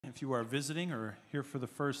If you are visiting or here for the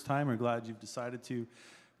first time, we're glad you've decided to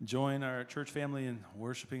join our church family in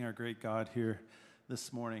worshiping our great God here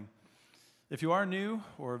this morning. If you are new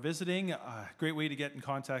or visiting, a great way to get in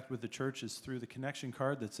contact with the church is through the connection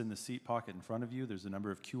card that's in the seat pocket in front of you. There's a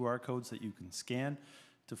number of QR codes that you can scan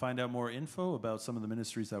to find out more info about some of the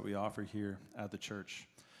ministries that we offer here at the church.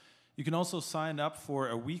 You can also sign up for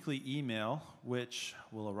a weekly email, which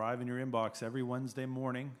will arrive in your inbox every Wednesday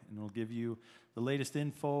morning, and it'll give you the latest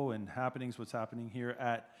info and happenings, what's happening here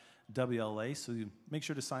at WLA. So you make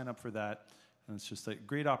sure to sign up for that. And it's just a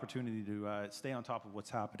great opportunity to stay on top of what's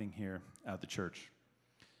happening here at the church.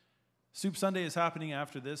 Soup Sunday is happening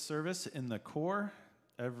after this service in the core.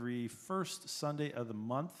 Every first Sunday of the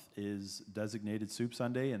month is designated Soup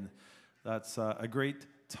Sunday, and that's a great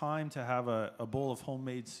time to have a bowl of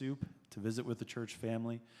homemade soup to visit with the church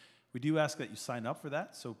family. We do ask that you sign up for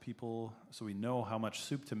that so we know how much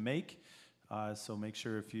soup to make. So make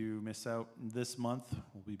sure if you miss out this month,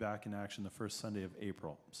 we'll be back in action the first Sunday of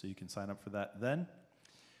April. So you can sign up for that then.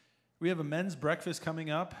 We have a men's breakfast coming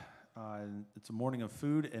up. It's a morning of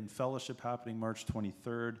food and fellowship happening March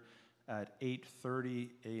 23rd at 8:30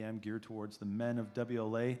 a.m. geared towards the men of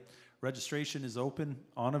WLA. Registration is open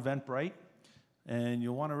on Eventbrite. And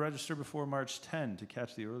you'll want to register before March 10 to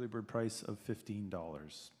catch the early bird price of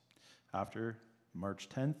 $15. After March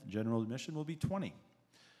 10th, general admission will be $20.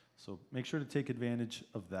 So make sure to take advantage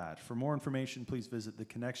of that. For more information, please visit the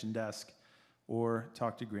Connection Desk or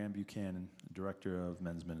talk to Graham Buchanan, Director of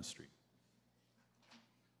Men's Ministry.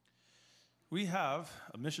 We have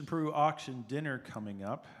a Mission Peru auction dinner coming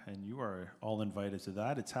up, and you are all invited to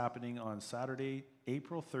that. It's happening on Saturday,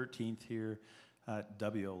 April 13th here at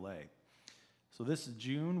WLA. So this is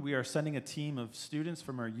June. We are sending a team of students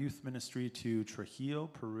from our youth ministry to Trujillo,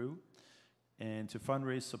 Peru. And to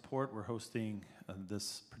fundraise support, we're hosting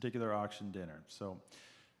this particular auction dinner. So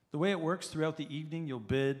the way it works throughout the evening, you'll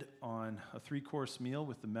bid on a 3-course meal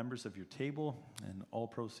with the members of your table, and all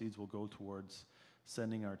proceeds will go towards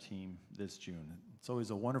sending our team this June. It's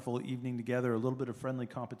always a wonderful evening together, a little bit of friendly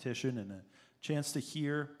competition, and a chance to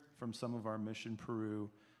hear from some of our Mission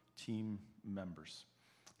Peru team members.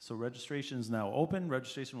 So registration is now open.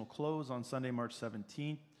 Registration will close on Sunday, March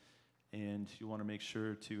 17th. And you want to make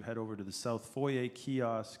sure to head over to the South Foyer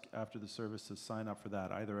kiosk after the service to sign up for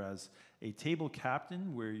that, either as a table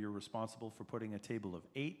captain, where you're responsible for putting a table of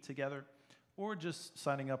 8 together, or just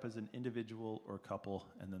signing up as an individual or couple,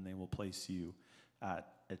 and then they will place you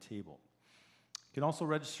at a table. You can also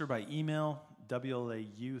register by email,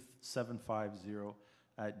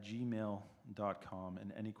 wlayouth750@gmail.com,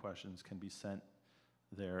 and any questions can be sent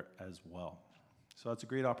there as well. So that's a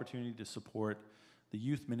great opportunity to support the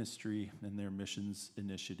youth ministry and their missions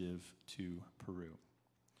initiative to Peru.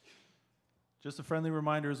 Just a friendly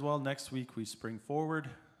reminder as well, next week we spring forward.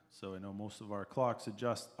 So I know most of our clocks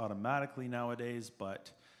adjust automatically nowadays,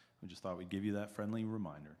 but we just thought we'd give you that friendly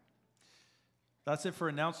reminder. That's it for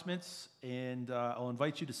announcements, and I'll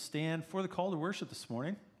invite you to stand for the call to worship this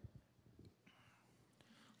morning.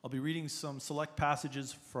 I'll be reading some select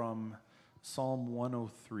passages from Psalm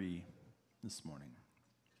 103 this morning,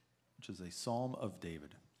 which is a psalm of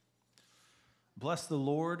David. Bless the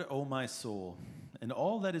Lord, O my soul, and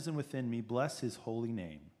all that is within me, bless his holy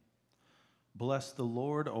name. Bless the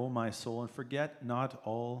Lord, O my soul, and forget not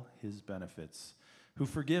all his benefits, who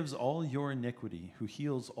forgives all your iniquity, who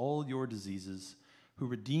heals all your diseases, who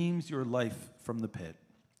redeems your life from the pit,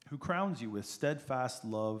 who crowns you with steadfast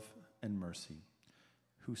love and mercy,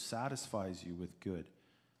 who satisfies you with good,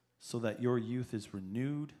 so that your youth is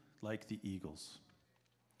renewed like the eagles.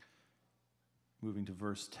 Moving to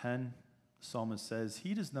verse 10, the psalmist says,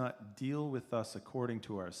 He does not deal with us according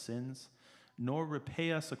to our sins, nor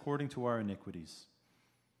repay us according to our iniquities.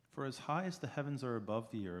 For as high as the heavens are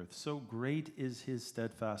above the earth, so great is his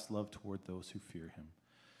steadfast love toward those who fear him.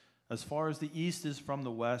 As far as the east is from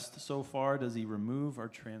the west, so far does he remove our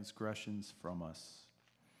transgressions from us.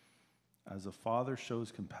 As a father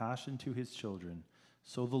shows compassion to his children,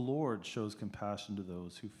 so the Lord shows compassion to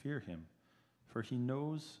those who fear him. For he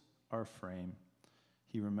knows our frame.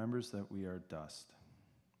 He remembers that we are dust.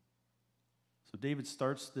 So David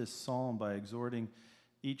starts this psalm by exhorting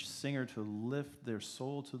each singer to lift their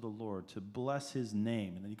soul to the Lord, to bless his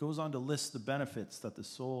name. And then he goes on to list the benefits that the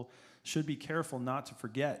soul should be careful not to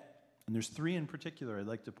forget. And there's 3 in particular I'd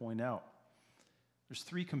like to point out. There's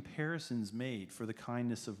 3 comparisons made for the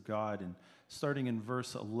kindness of God. And starting in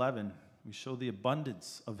verse 11, we show the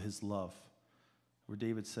abundance of his love, where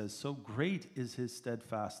David says, so great is his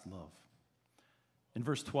steadfast love. In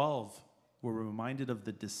verse 12, we're reminded of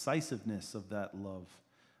the decisiveness of that love,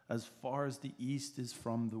 As far as the east is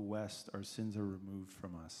from the west, our sins are removed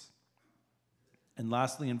from us. And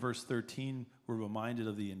lastly, in verse 13, we're reminded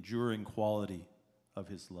of the enduring quality of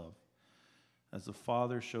his love. As the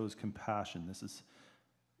Father shows compassion, this is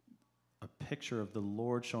a picture of the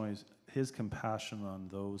Lord showing his compassion on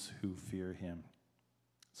those who fear him.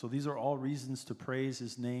 So these are all reasons to praise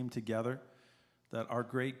his name together, that our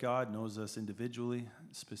great God knows us individually,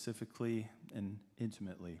 specifically, and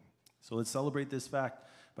intimately. So let's celebrate this fact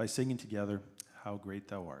by singing together, "How Great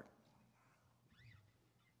Thou Art."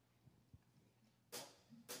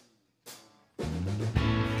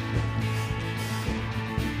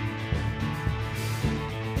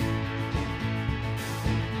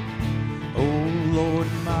 Lord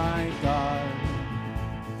my God,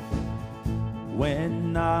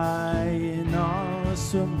 when I in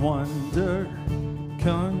awesome wonder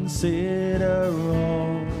consider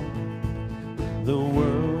all the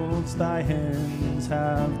worlds thy hands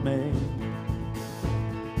have made,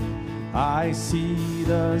 I see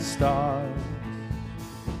the stars,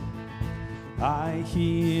 I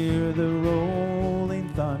hear the rolling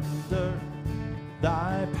thunder,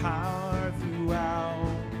 thy power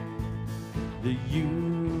throughout the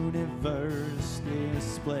universe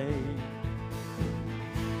displayed.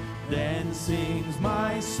 Then sings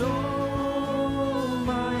my soul,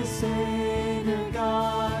 my Savior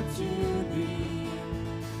God, to thee.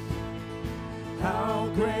 How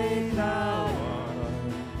great thou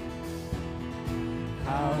art,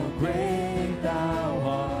 how great thou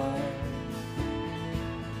art.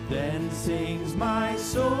 Then sings my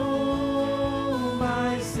soul,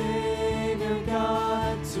 my Savior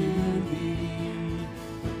God, to thee.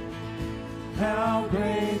 How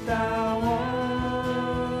great thou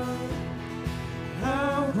art,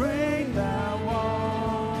 how great thou art.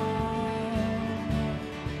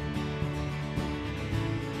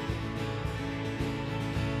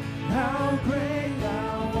 How great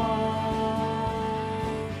thou art.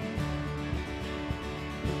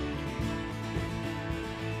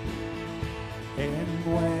 And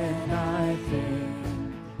when I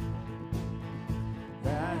think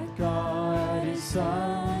that God is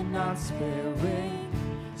Son, not sparing,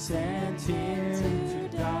 sent here to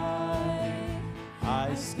die,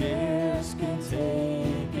 I scarce can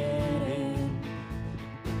take it in,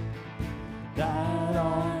 that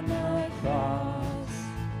on the cross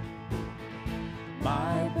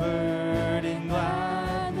my burden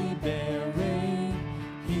gladly bearing,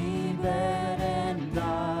 he bled and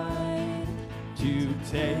died to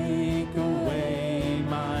take away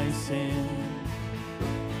my sin.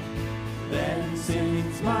 Then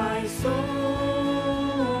sings my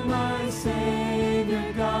soul, my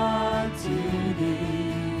Savior God, to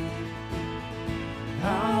thee.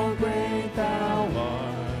 How great thou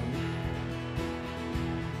art,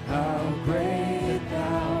 how great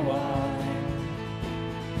thou art.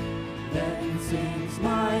 Then sings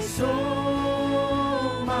my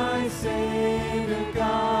soul, my Savior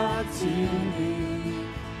God, to thee.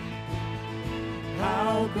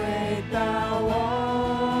 How great thou art.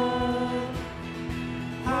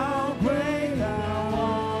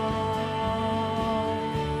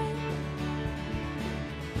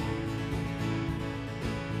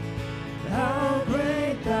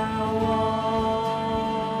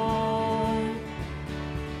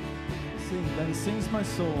 Sings my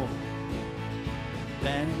soul,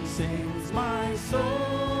 then sings my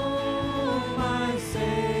soul, my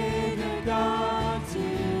Savior God, to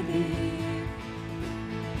thee.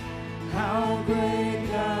 How great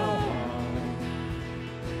thou art,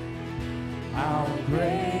 how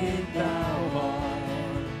great thou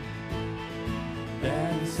art.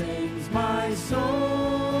 Then sings my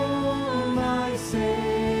soul, my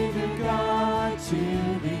Savior God, to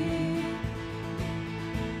thee.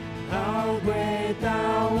 How great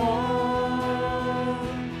thou art,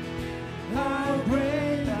 how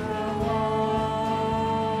great thou art.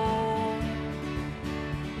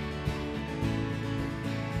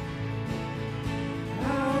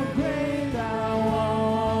 How great thou art.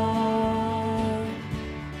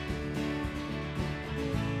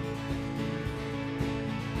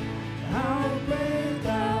 How great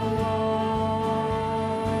thou art.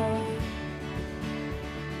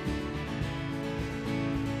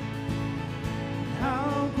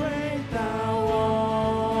 How great thou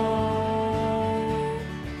art.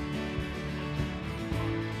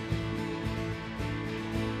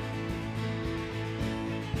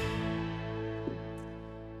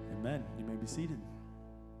 Amen. You may be seated.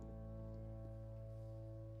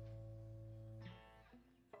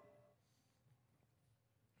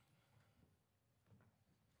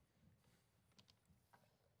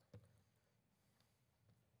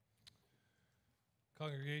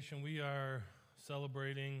 Congregation, we are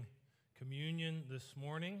celebrating communion this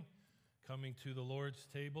morning, coming to the Lord's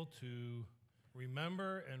table to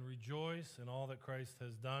remember and rejoice in all that Christ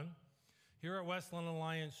has done. Here at Westland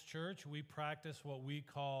Alliance Church, we practice what we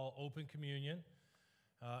call open communion.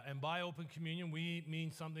 And by open communion, we mean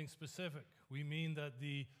something specific. We mean that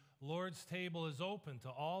the Lord's table is open to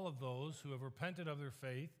all of those who have repented of their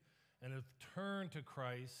faith and have turned to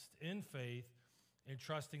Christ in faith,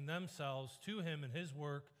 entrusting themselves to him and his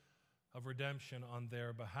work of redemption on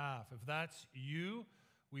their behalf. If that's you,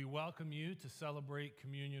 we welcome you to celebrate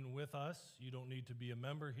communion with us. You don't need to be a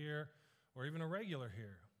member here or even a regular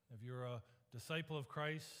here. If you're a disciple of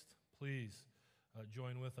Christ, please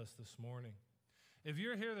join with us this morning. If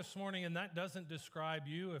you're here this morning and that doesn't describe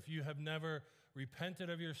you, if you have never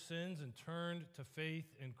repented of your sins and turned to faith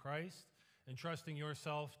in Christ, entrusting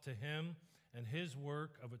yourself to him and his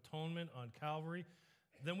work of atonement on Calvary,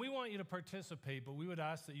 then we want you to participate, but we would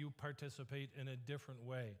ask that you participate in a different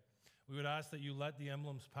way. We would ask that you let the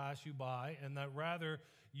emblems pass you by and that rather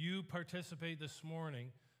you participate this morning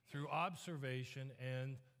through observation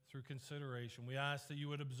and through consideration. We ask that you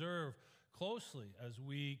would observe closely as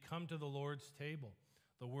we come to the Lord's table,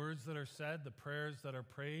 the words that are said, the prayers that are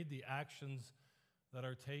prayed, the actions that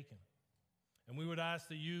are taken. And we would ask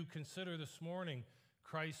that you consider this morning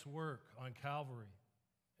Christ's work on Calvary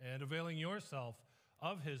and availing yourself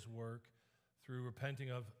of his work through repenting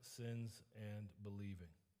of sins and believing.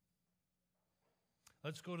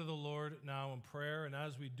 Let's go to the Lord now in prayer, and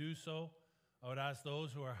as we do so, I would ask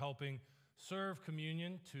those who are helping serve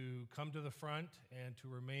communion to come to the front and to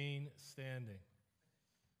remain standing.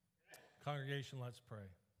 Congregation, let's pray.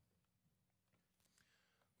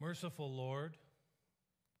 Merciful Lord,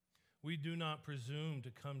 we do not presume to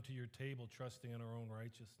come to your table trusting in our own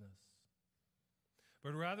righteousness,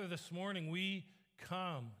 but rather this morning we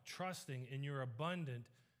come trusting in your abundant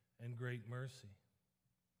and great mercy.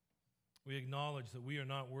 We acknowledge that we are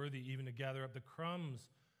not worthy even to gather up the crumbs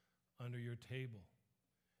under your table,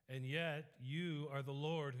 and yet you are the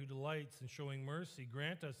Lord who delights in showing mercy.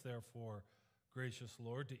 Grant us, therefore, gracious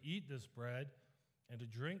Lord, to eat this bread and to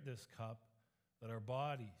drink this cup, that our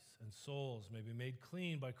bodies and souls may be made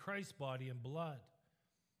clean by Christ's body and blood,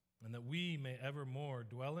 and that we may evermore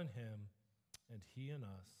dwell in him and he in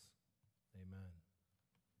us. Amen.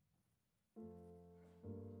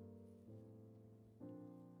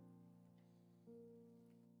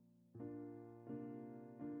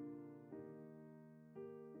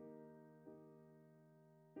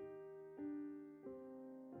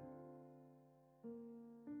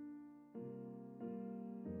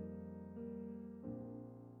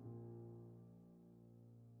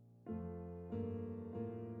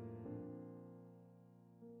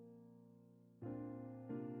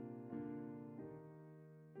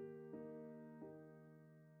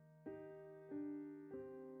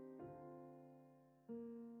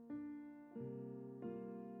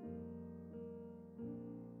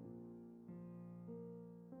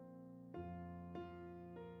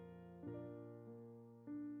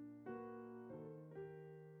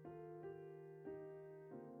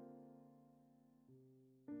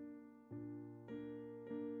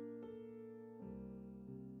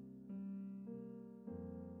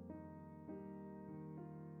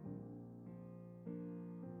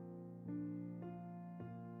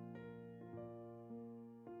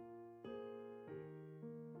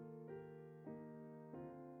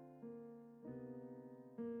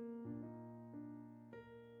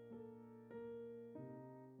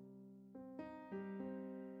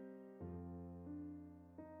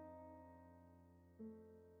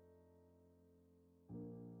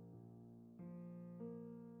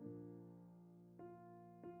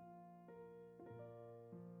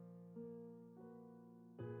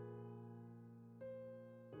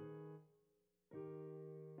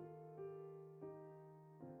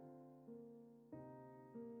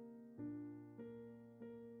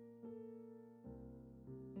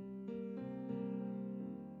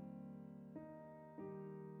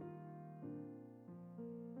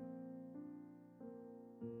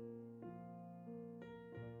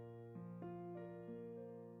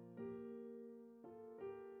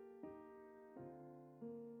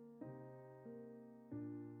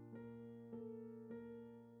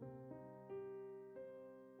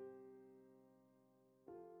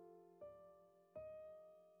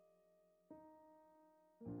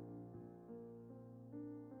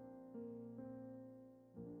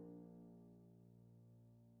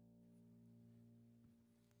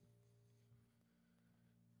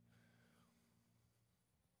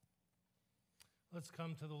 Let's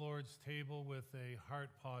come to the Lord's table with a heart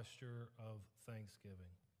posture of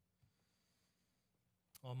thanksgiving.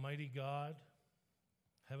 Almighty God,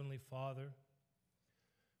 Heavenly Father,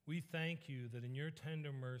 we thank you that in your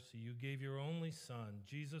tender mercy you gave your only Son,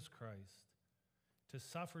 Jesus Christ, to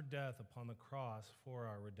suffer death upon the cross for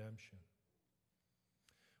our redemption.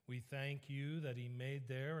 We thank you that he made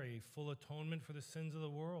there a full atonement for the sins of the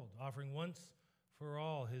world, offering once for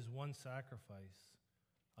all his one sacrifice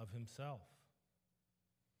of himself.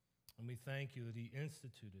 And we thank you that he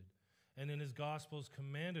instituted and in his Gospels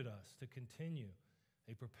commanded us to continue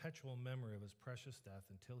a perpetual memory of his precious death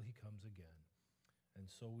until he comes again. And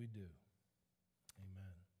so we do.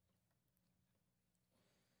 Amen.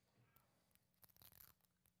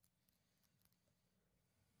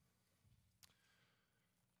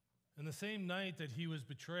 In the same night that he was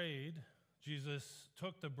betrayed, Jesus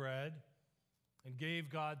took the bread and gave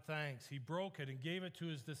God thanks. He broke it and gave it to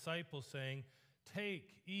his disciples, saying,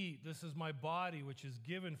 "Take, eat, this is my body, which is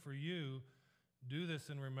given for you. Do this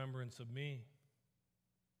in remembrance of me."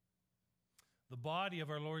 The body of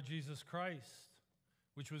our Lord Jesus Christ,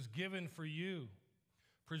 which was given for you.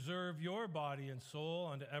 Preserve your body and soul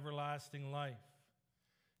unto everlasting life.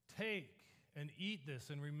 Take and eat this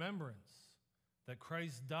in remembrance that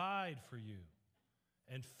Christ died for you,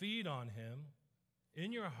 and feed on him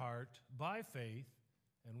in your heart by faith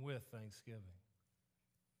and with thanksgiving.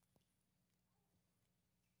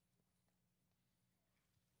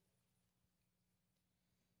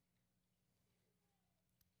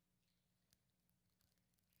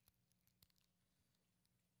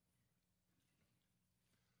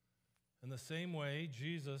 In the same way,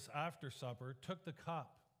 Jesus, after supper, took the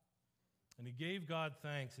cup, and he gave God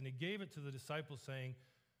thanks, and he gave it to the disciples, saying,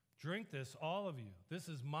 "Drink this, all of you. This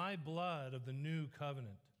is my blood of the new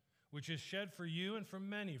covenant, which is shed for you and for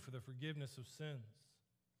many for the forgiveness of sins.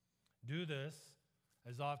 Do this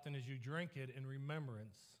as often as you drink it in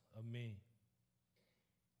remembrance of me."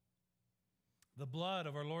 The blood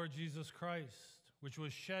of our Lord Jesus Christ, which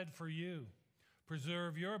was shed for you,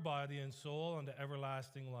 preserve your body and soul unto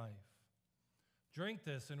everlasting life. Drink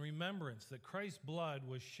this in remembrance that Christ's blood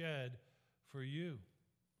was shed for you,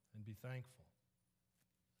 and be thankful.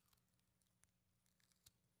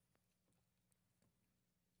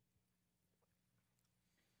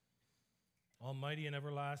 Almighty and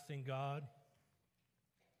everlasting God,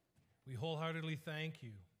 we wholeheartedly thank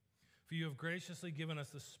you, for you have graciously given us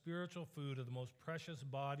the spiritual food of the most precious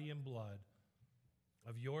body and blood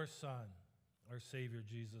of your Son, our Savior,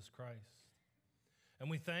 Jesus Christ. And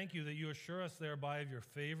we thank you that you assure us thereby of your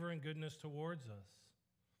favor and goodness towards us.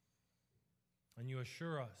 And you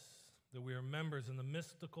assure us that we are members in the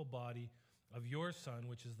mystical body of your Son,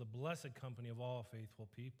 which is the blessed company of all faithful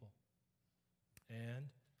people. And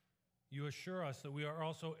you assure us that we are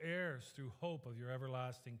also heirs through hope of your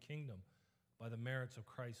everlasting kingdom by the merits of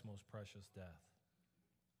Christ's most precious death.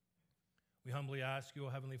 We humbly ask you, O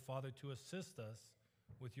Heavenly Father, to assist us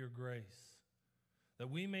with your grace, that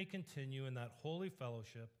we may continue in that holy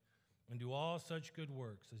fellowship and do all such good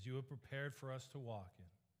works as you have prepared for us to walk in.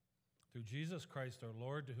 Through Jesus Christ our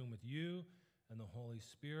Lord, to whom with you and the Holy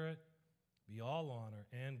Spirit be all honor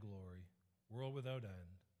and glory, world without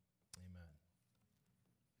end. Amen.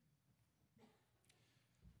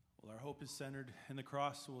 Well, our hope is centered in the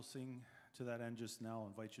cross, so we'll sing to that end just now. I'll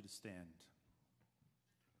invite you to stand.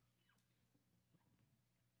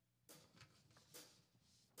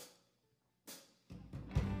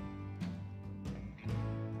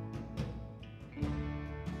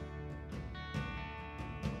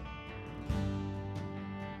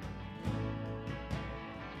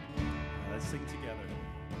 Sing together.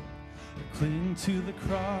 Cling to the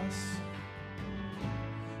cross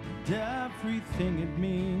and everything it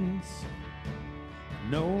means.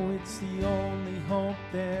 Know it's the only hope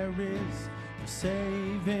there is for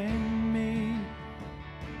saving me.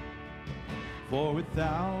 For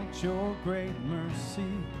without your great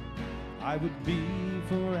mercy, I would be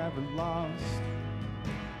forever lost.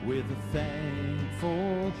 With a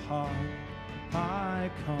thankful heart,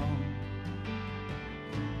 I come.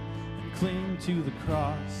 Cling to the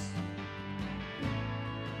cross.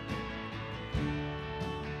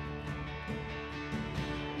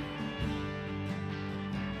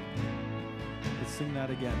 Let's sing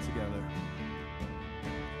that again together.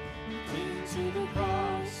 Cling to the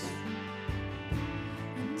cross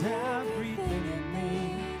and everything it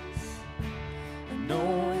means. I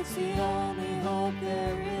know it's the only hope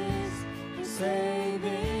there is for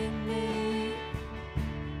saving me.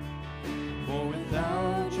 For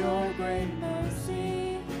without your great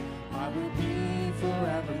mercy, I would be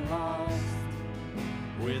forever lost.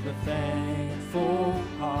 With a thankful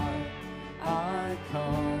heart, I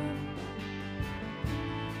come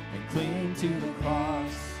and cling to the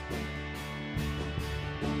cross.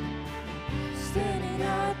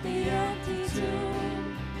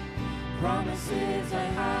 promises I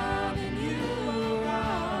have in you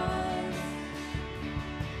rise.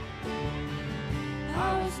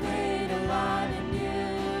 I was made alive in you.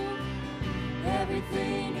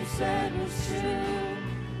 Everything you said was true.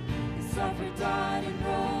 You suffered, died, and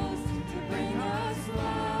rose to bring us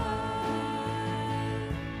life.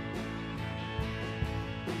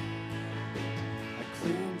 I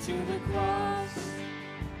cling to the cross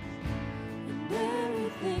and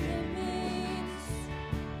everything it means.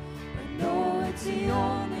 I know it's the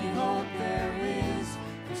only hope there is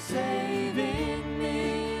for saving me.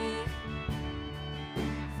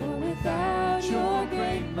 For without your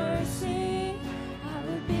great mercy, I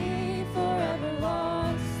would be forever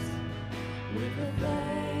lost. With a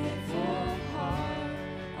thankful heart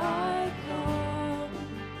I come.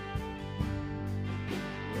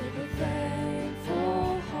 With a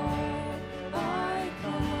thankful heart I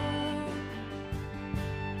come.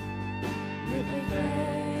 With a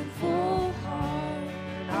thankful heart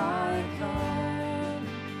I come.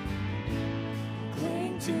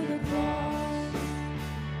 Cling to the cross.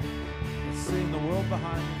 Sing the world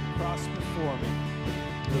behind me, the cross before me.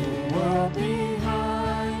 The world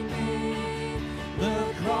behind me, the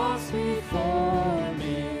cross before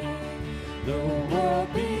me. The world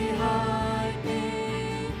behind me,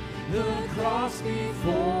 the cross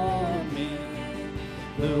before me.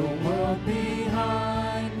 The world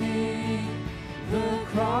behind me, the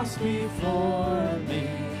cross before me.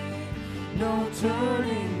 No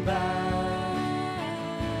turning back,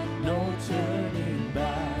 no turning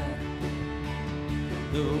back.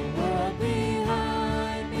 The world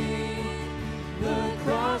behind me, the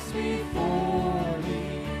cross before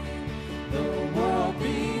me. The world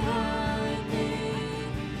behind me,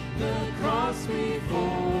 the cross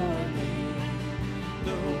before me.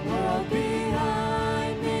 The world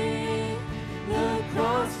behind me, the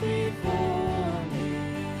cross before me.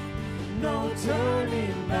 No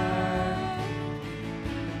turning back,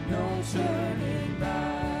 no turning back.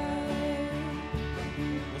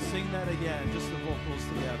 We'll sing that again, just the vocals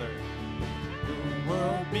together. The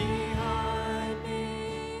world behind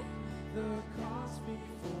me, the cross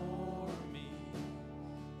before me.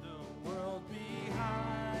 The world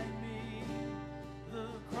behind me, the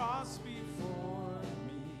cross before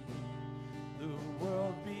me. The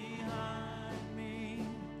world behind me,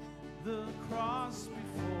 the cross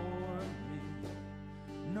before me.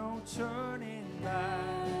 No turning back,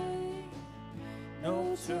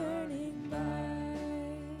 No turning back,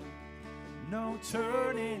 no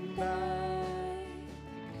turning back.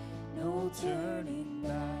 no turning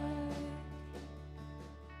back.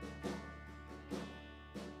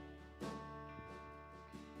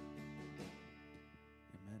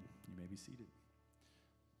 Amen. You may be seated.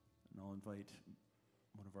 And I'll invite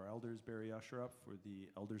one of our elders, Barry Usher, up for the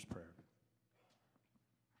elder's prayer.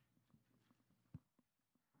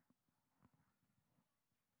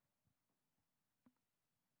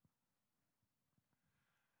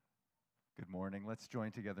 Good morning. Let's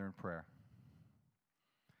join together in prayer.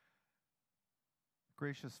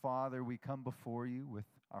 Gracious Father, we come before you with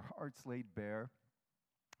our hearts laid bare,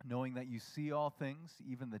 knowing that you see all things,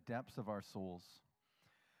 even the depths of our souls.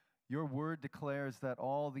 Your word declares that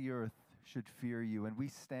all the earth should fear you, and we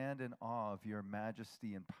stand in awe of your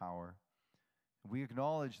majesty and power. We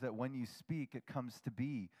acknowledge that when you speak, it comes to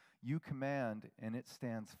be. You command, and it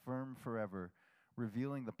stands firm forever,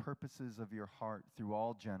 revealing the purposes of your heart through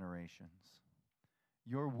all generations.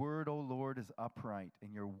 Your word, O Lord, is upright,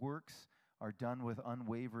 and your works are done with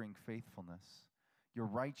unwavering faithfulness. Your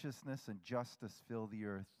righteousness and justice fill the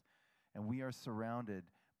earth, and we are surrounded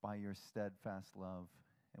by your steadfast love.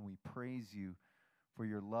 And we praise you for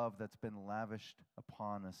your love that's been lavished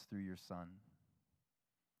upon us through your Son.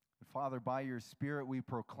 And Father, by your Spirit, we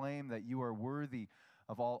proclaim that you are worthy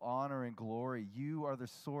of all honor and glory. You are the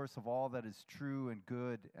source of all that is true and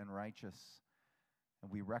good and righteous.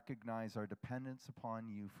 And we recognize our dependence upon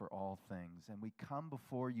you for all things. And we come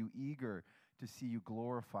before you eager to see you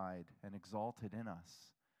glorified and exalted in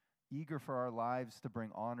us, eager for our lives to bring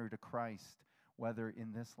honor to Christ, whether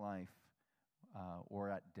in this life or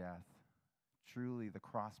at death. Truly, the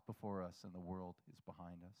cross before us and the world is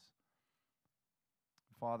behind us.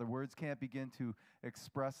 Father, words can't begin to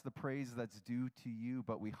express the praise that's due to you,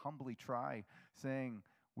 but we humbly try, saying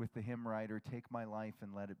with the hymn writer, "Take my life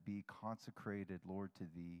and let it be consecrated, Lord, to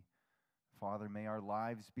thee." Father, may our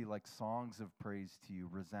lives be like songs of praise to you,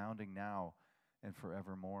 resounding now and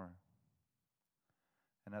forevermore.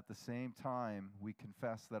 And at the same time, we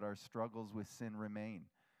confess that our struggles with sin remain,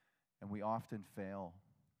 and we often fail.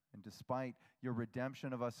 And despite your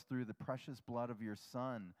redemption of us through the precious blood of your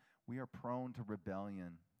Son, we are prone to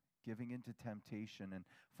rebellion, giving into temptation and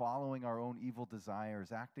following our own evil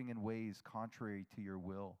desires, acting in ways contrary to your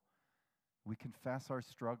will. We confess our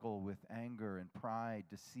struggle with anger and pride,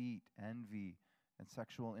 deceit, envy, and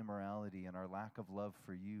sexual immorality, and our lack of love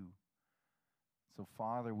for you. So,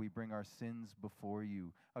 Father, we bring our sins before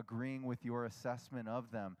you, agreeing with your assessment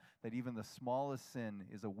of them, that even the smallest sin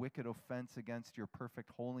is a wicked offense against your perfect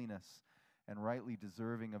holiness and rightly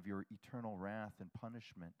deserving of your eternal wrath and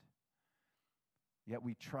punishment. Yet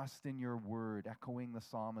we trust in your word, echoing the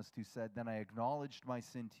psalmist who said, "Then I acknowledged my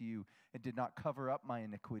sin to you and did not cover up my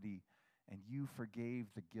iniquity, and you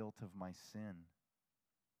forgave the guilt of my sin."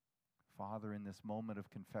 Father, in this moment of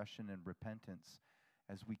confession and repentance,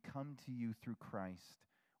 as we come to you through Christ,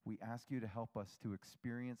 we ask you to help us to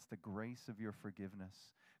experience the grace of your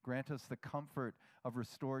forgiveness. Grant us the comfort of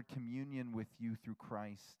restored communion with you through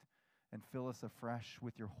Christ, and fill us afresh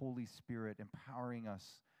with your Holy Spirit, empowering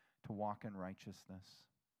us to walk in righteousness.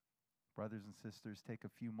 Brothers and sisters, take a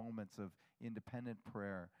few moments of independent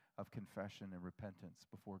prayer, of confession and repentance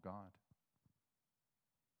before God.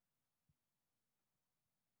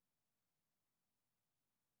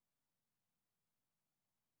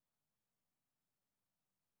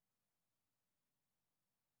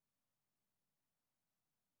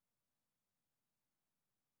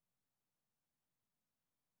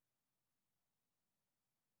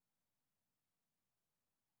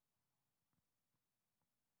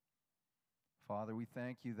 Father, we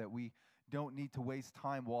thank you that we don't need to waste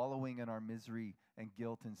time wallowing in our misery and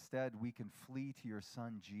guilt. Instead, we can flee to your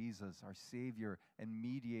Son, Jesus, our Savior and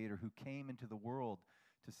mediator, who came into the world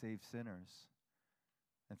to save sinners.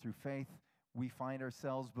 And through faith, we find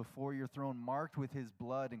ourselves before your throne, marked with his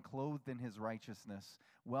blood and clothed in his righteousness,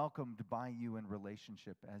 welcomed by you in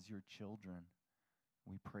relationship as your children.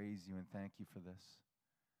 We praise you and thank you for this.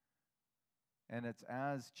 And it's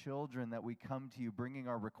as children that we come to you, bringing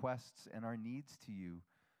our requests and our needs to you,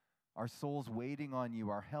 our souls waiting on you,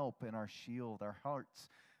 our help and our shield, our hearts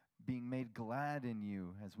being made glad in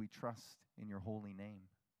you as we trust in your holy name.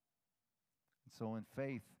 And so in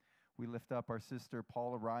faith, we lift up our sister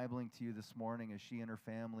Paula Reibling to you this morning as she and her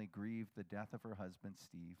family grieve the death of her husband,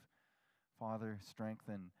 Steve. Father,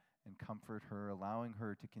 strengthen and comfort her, allowing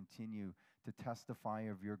her to continue to testify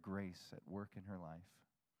of your grace at work in her life.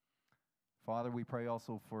 Father, we pray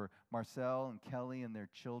also for Marcel and Kelly and their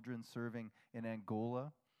children serving in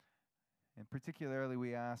Angola. And particularly,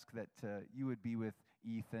 we ask that you would be with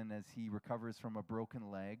Ethan as he recovers from a broken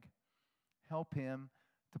leg. Help him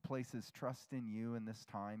to place his trust in you in this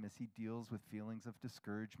time as he deals with feelings of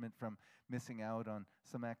discouragement from missing out on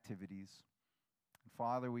some activities. And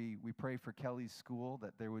Father, we pray for Kelly's school,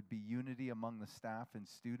 that there would be unity among the staff and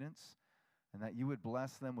students, and that you would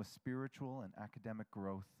bless them with spiritual and academic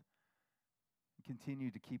growth. Continue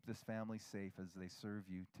to keep this family safe as they serve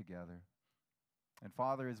you together. And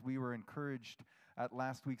Father, as we were encouraged at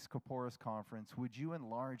last week's Corporus conference, would you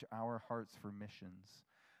enlarge our hearts for missions?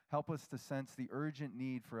 Help us to sense the urgent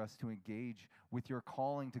need for us to engage with your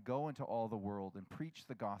calling to go into all the world and preach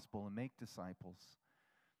the gospel and make disciples.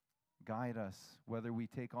 Guide us, whether we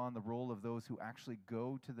take on the role of those who actually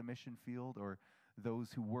go to the mission field or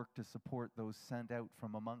those who work to support those sent out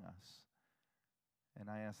from among us. And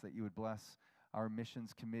I ask that you would bless our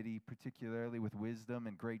missions committee, particularly with wisdom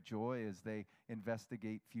and great joy as they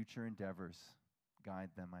investigate future endeavors. Guide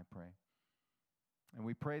them, I pray. And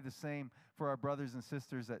we pray the same for our brothers and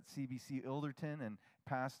sisters at CBC Ilderton and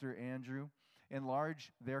Pastor Andrew.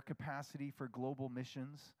 Enlarge their capacity for global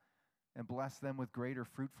missions and bless them with greater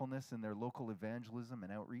fruitfulness in their local evangelism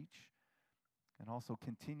and outreach. And also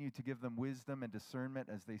continue to give them wisdom and discernment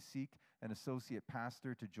as they seek an associate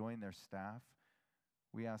pastor to join their staff.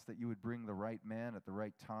 We ask that you would bring the right man at the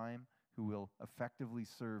right time who will effectively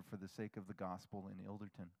serve for the sake of the gospel in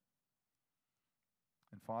Ilderton.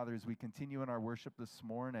 And Father, as we continue in our worship this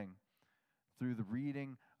morning, through the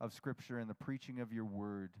reading of Scripture and the preaching of your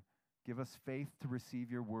word, give us faith to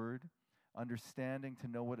receive your word, understanding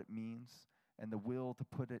to know what it means, and the will to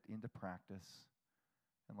put it into practice.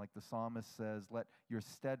 And like the psalmist says, let your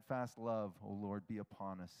steadfast love, O Lord, be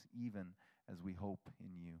upon us, even as we hope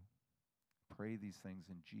in you. Pray these things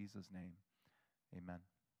in Jesus' name. Amen.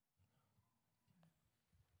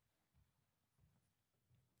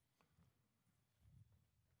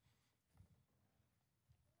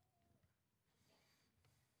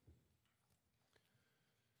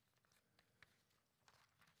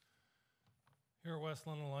 Here at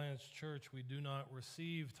Westland Alliance Church, we do not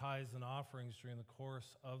receive tithes and offerings during the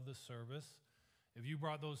course of the service. If you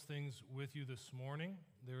brought those things with you this morning,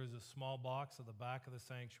 there is a small box at the back of the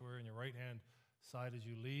sanctuary on your right-hand side as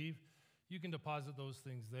you leave. you can deposit those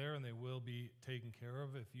things there, and they will be taken care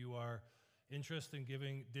of. If you are interested in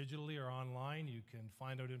giving digitally or online, you can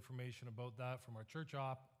find out information about that from our church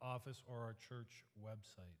office or our church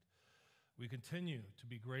website. We continue to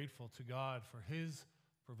be grateful to God for his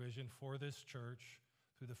provision for this church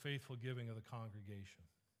through the faithful giving of the congregation.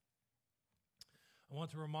 I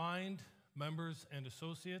want to remind members and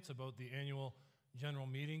associates about the annual general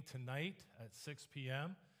meeting tonight at 6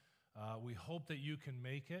 p.m. We hope that you can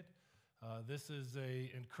make it. This is an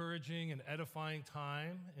encouraging and edifying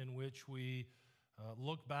time in which we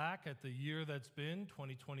look back at the year that's been,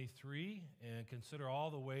 2023, and consider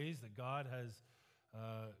all the ways that God has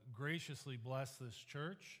graciously blessed this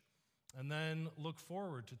church, and then look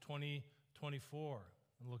forward to 2024,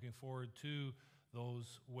 and looking forward to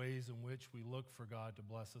those ways in which we look for God to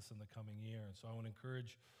bless us in the coming year. And so I want to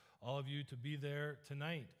encourage all of you to be there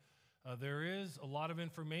tonight. There is a lot of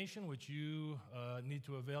information which you need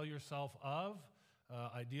to avail yourself of,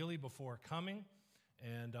 ideally before coming,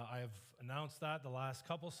 and I have announced that the last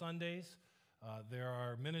couple Sundays. There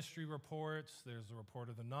are ministry reports, there's the report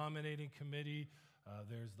of the nominating committee,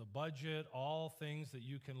 there's the budget, all things that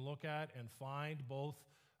you can look at and find both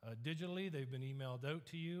digitally. They've been emailed out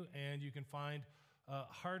to you, and you can find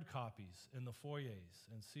hard copies in the foyers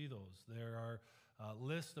and see those. There are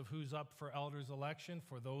list of who's up for elders election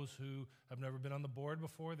for those who have never been on the board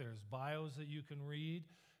before. There's bios that you can read,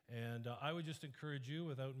 and I would just encourage you,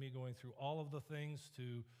 without me going through all of the things,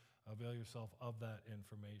 to avail yourself of that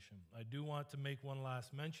information. I do want to make one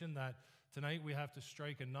last mention that tonight we have to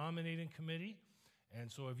strike a nominating committee,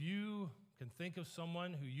 and so if you can think of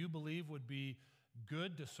someone who you believe would be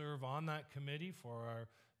good to serve on that committee for our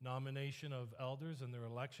nomination of elders and their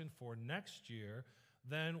election for next year,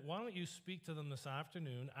 then why don't you speak to them this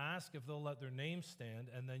afternoon, ask if they'll let their name stand,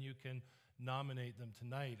 and then you can nominate them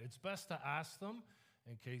tonight. It's best to ask them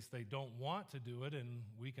in case they don't want to do it, and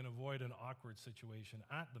we can avoid an awkward situation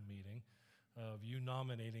at the meeting of you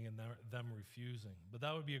nominating and them refusing. But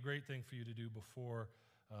that would be a great thing for you to do before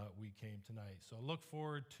we came tonight. So I look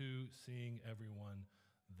forward to seeing everyone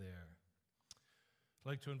there. I'd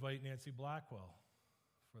like to invite Nancy Blackwell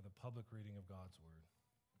for the public reading of God's Word.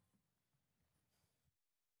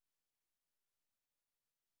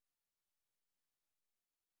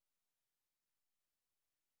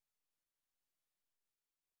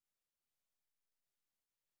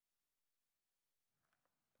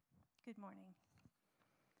 Good morning.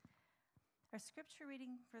 Our scripture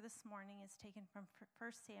reading for this morning is taken from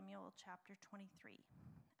 1 Samuel chapter 23.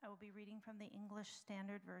 I will be reading from the English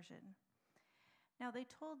Standard Version. Now they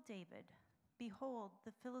told David, "Behold,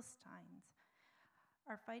 the Philistines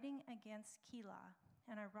are fighting against Keilah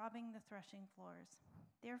and are robbing the threshing floors."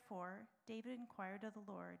 Therefore, David inquired of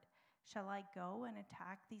the Lord, "Shall I go and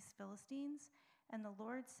attack these Philistines?" And the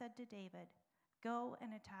Lord said to David, "Go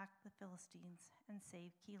and attack the Philistines and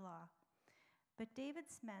save Keilah." But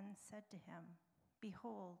David's men said to him,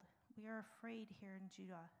 "Behold, we are afraid here in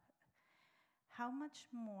Judah. How much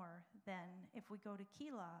more, then, if we go to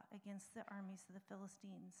Keilah against the armies of the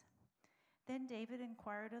Philistines?" Then David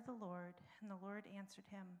inquired of the Lord, and the Lord answered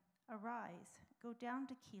him, "Arise, go down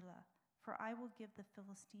to Keilah, for I will give the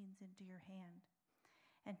Philistines into your hand."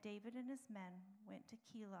 And David and his men went to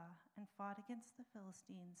Keilah and fought against the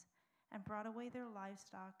Philistines, and brought away their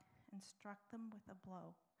livestock and struck them with a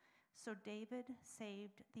blow. So David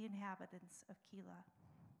saved the inhabitants of Keilah.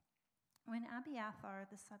 When Abiathar,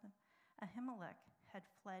 the son of Ahimelech, had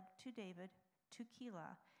fled to David to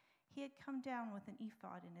Keilah, he had come down with an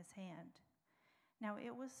ephod in his hand. Now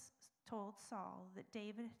it was told Saul that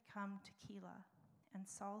David had come to Keilah, and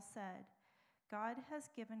Saul said, "God has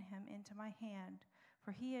given him into my hand,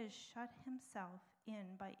 for he has shut himself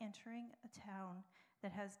in by entering a town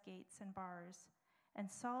that has gates and bars." And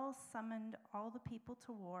Saul summoned all the people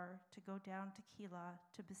to war to go down to Keilah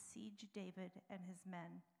to besiege David and his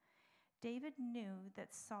men. David knew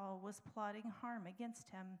that Saul was plotting harm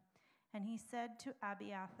against him, and he said to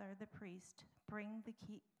Abiathar the priest, "Bring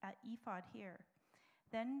the ephod here."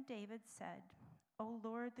 Then David said, "O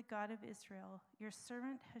Lord, the God of Israel, your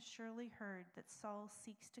servant has surely heard that Saul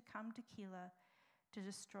seeks to come to Keilah to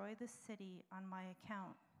destroy the city on my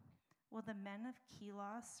account. Will the men of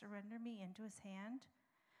Keilah surrender me into his hand?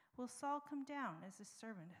 Will Saul come down as his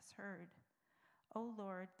servant has heard? O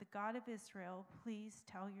Lord, the God of Israel, please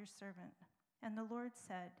tell your servant." And the Lord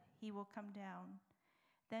said, "He will come down."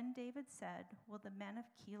 Then David said, "Will the men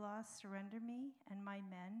of Keilah surrender me and my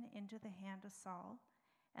men into the hand of Saul?"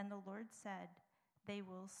 And the Lord said, "They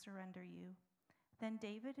will surrender you." Then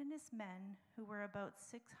David and his men, who were about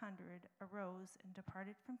 600, arose and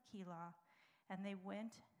departed from Keilah, and they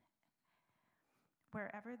went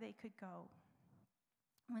wherever they could go.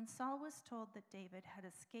 When Saul was told that David had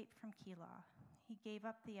escaped from Keilah, he gave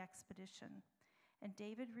up the expedition, and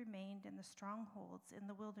David remained in the strongholds in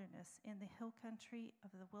the wilderness, in the hill country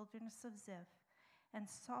of the wilderness of Ziph, and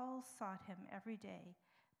Saul sought him every day,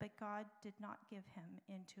 but God did not give him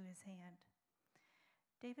into his hand.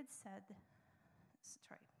 David saw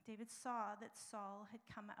that Saul had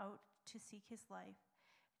come out to seek his life.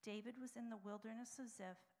 David was in the wilderness of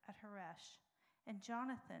Ziph at Horesh, and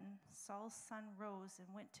Jonathan, Saul's son, rose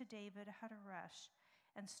and went to David at Horesh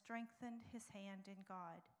and strengthened his hand in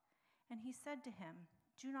God. And he said to him,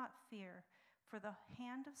 "Do not fear, for the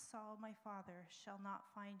hand of Saul my father shall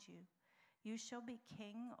not find you. You shall be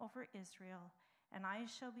king over Israel, and I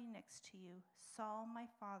shall be next to you. Saul my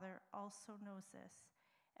father also knows this."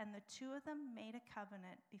 And the two of them made a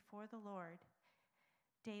covenant before the Lord.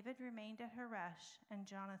 David remained at Horesh, and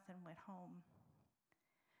Jonathan went home.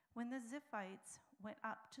 When the Ziphites went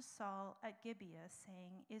up to Saul at Gibeah,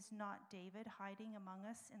 saying, "Is not David hiding among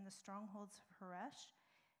us in the strongholds of Horesh,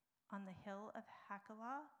 on the hill of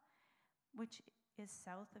Hachilah, which is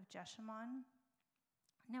south of Jeshimon?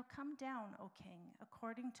 Now come down, O king,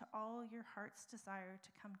 according to all your heart's desire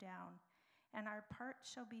to come down, and our part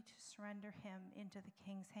shall be to surrender him into the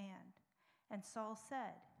king's hand." And Saul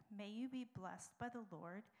said, "May you be blessed by the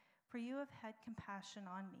Lord, for you have had compassion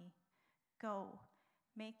on me. Go,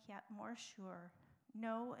 make yet more sure.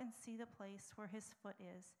 Know and see the place where his foot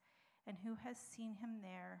is, and who has seen him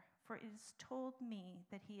there, for it is told me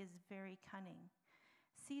that he is very cunning.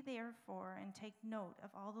 See therefore and take note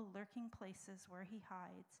of all the lurking places where he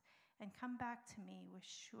hides, and come back to me with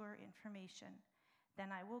sure information.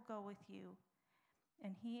 Then I will go with you,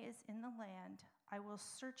 and he is in the land. I will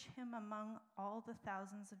search him among all the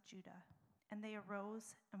thousands of Judah." And they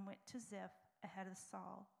arose and went to Ziph ahead of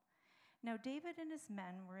Saul. Now David and his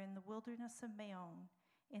men were in the wilderness of Maon,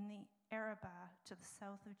 in the Arabah to the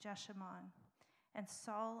south of Jeshimon. And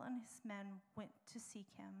Saul and his men went to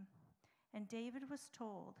seek him. And David was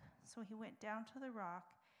told, so he went down to the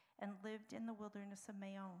rock and lived in the wilderness of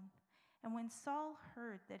Maon. And when Saul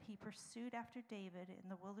heard that he pursued after David in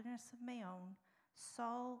the wilderness of Maon,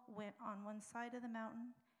 Saul went on one side of the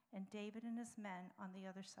mountain, and David and his men on the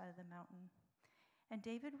other side of the mountain. And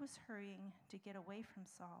David was hurrying to get away from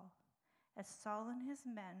Saul. As Saul and his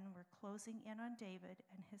men were closing in on David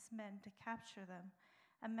and his men to capture them,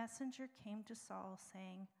 a messenger came to Saul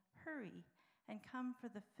saying, "Hurry and come, for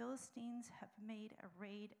the Philistines have made a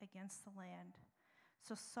raid against the land."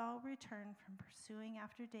 So Saul returned from pursuing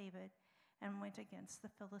after David and went against the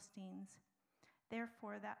Philistines.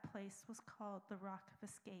 Therefore that place was called the Rock of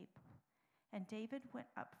Escape. And David went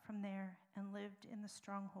up from there and lived in the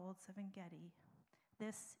strongholds of En-gedi.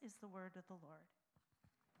 This is the word of the Lord.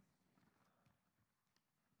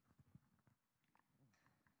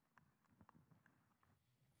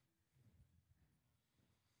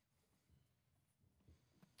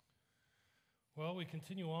 Well, we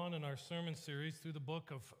continue on in our sermon series through the book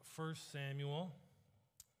of 1 Samuel.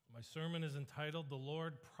 My sermon is entitled, "The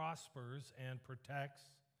Lord Prospers and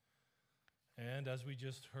Protects." And as we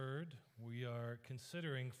just heard, we are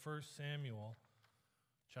considering 1 Samuel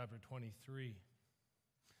chapter 23.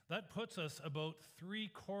 That puts us about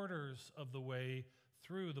 3/4 of the way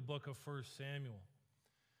through the book of 1 Samuel.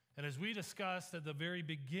 And as we discussed at the very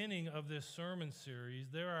beginning of this sermon series,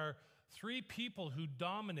 there are 3 people who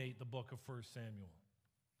dominate the book of 1 Samuel.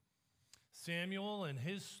 Samuel and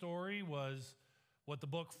his story was what the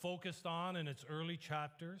book focused on in its early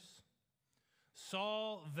chapters.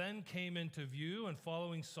 Saul then came into view, and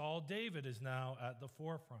following Saul, David is now at the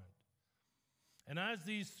forefront. And as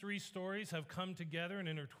these 3 stories have come together and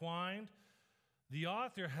intertwined, the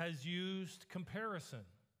author has used comparison,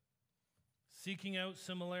 seeking out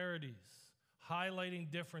similarities,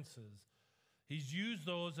 highlighting differences. He's used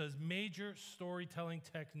those as major storytelling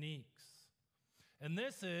techniques. And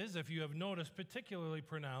this is, if you have noticed, particularly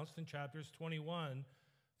pronounced in chapters 21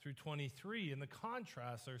 through 23, and the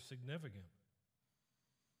contrasts are significant.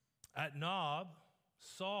 At Nob,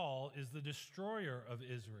 Saul is the destroyer of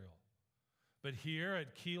Israel. But here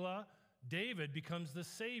at Keilah, David becomes the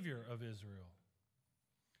savior of Israel.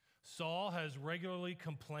 Saul has regularly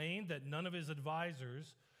complained that none of his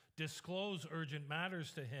advisors disclose urgent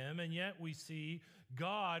matters to him, and yet we see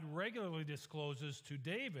God regularly discloses to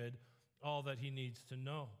David all that he needs to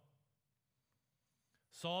know.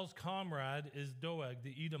 Saul's comrade is Doeg,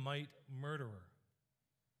 the Edomite murderer,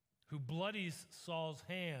 who bloodies Saul's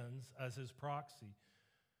hands as his proxy.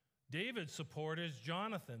 David's support is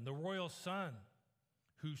Jonathan, the royal son,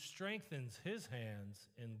 who strengthens his hands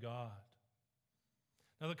in God.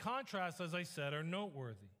 Now, the contrasts, as I said, are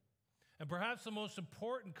noteworthy. And perhaps the most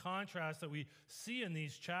important contrast that we see in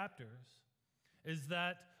these chapters is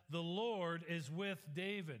that the Lord is with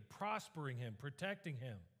David, prospering him, protecting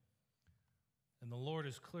him. And the Lord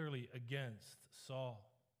is clearly against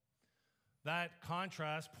Saul. That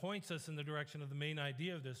contrast points us in the direction of the main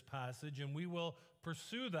idea of this passage, and we will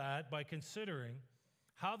pursue that by considering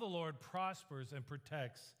how the Lord prospers and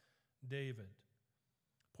protects David.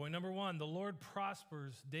 Point number 1, the Lord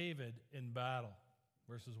prospers David in battle,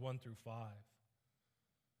 verses 1 through 5.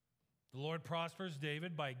 The Lord prospers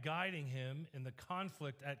David by guiding him in the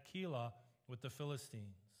conflict at Keilah with the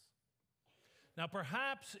Philistines. Now,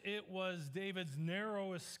 perhaps it was David's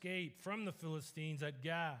narrow escape from the Philistines at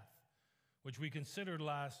Gath, which we considered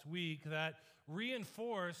last week, that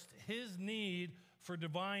reinforced his need for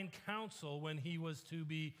divine counsel when he was to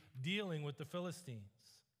be dealing with the Philistines.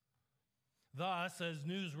 Thus, as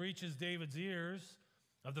news reaches David's ears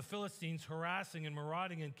of the Philistines harassing and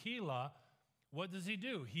marauding in Keilah, what does he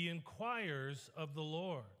do? He inquires of the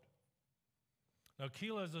Lord. Now,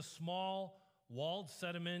 Keilah is a small walled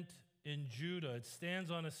settlement in Judah. It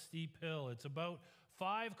stands on a steep hill. It's about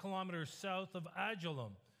 5 kilometers south of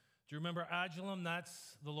Adullam. Do you remember Adullam?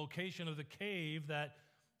 That's the location of the cave that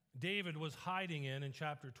David was hiding in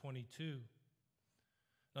chapter 22.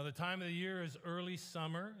 Now, the time of the year is early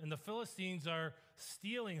summer, and the Philistines are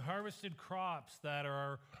stealing harvested crops that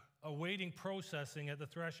are awaiting processing at the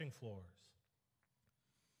threshing floors.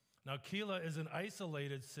 Now, Keilah is an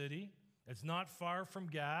isolated city. It's not far from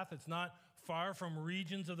Gath. It's not far from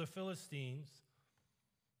regions of the Philistines,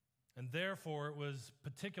 and therefore it was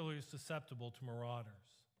particularly susceptible to marauders.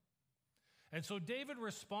 And so David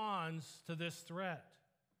responds to this threat.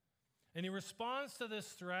 And he responds to this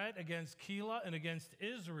threat against Keilah and against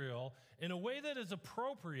Israel in a way that is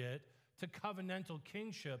appropriate to covenantal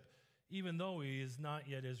kingship, even though he is not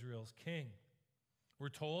yet Israel's king. We're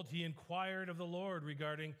told he inquired of the Lord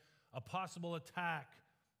regarding a possible attack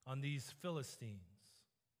on these Philistines.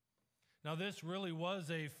 Now, this really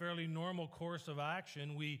was a fairly normal course of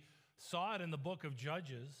action. We saw it in the book of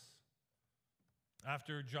Judges.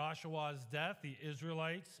 After Joshua's death, the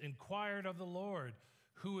Israelites inquired of the Lord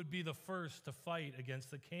who would be the first to fight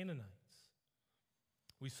against the Canaanites.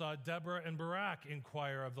 We saw Deborah and Barak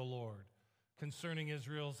inquire of the Lord concerning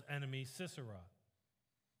Israel's enemy Sisera.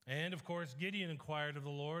 And, of course, Gideon inquired of the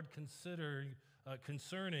Lord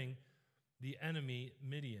concerning the enemy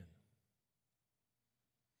Midian.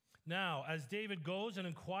 Now, as David goes and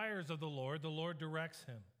inquires of the Lord directs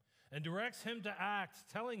him and directs him to act,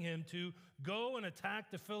 telling him to go and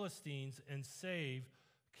attack the Philistines and save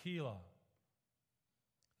Keilah.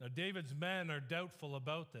 Now, David's men are doubtful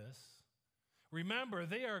about this. Remember,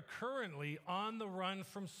 they are currently on the run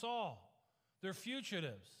from Saul. They're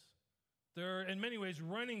fugitives. They're, in many ways,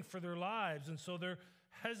 running for their lives, and so they're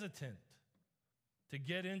hesitant to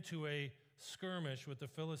get into a skirmish with the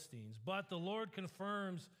Philistines. But the Lord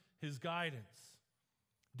confirms his guidance.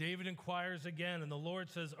 David inquires again, and the Lord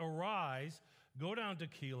says, "Arise, go down to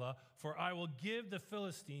Keilah, for I will give the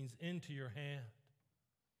Philistines into your hand."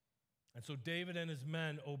 And so David and his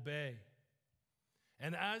men obey.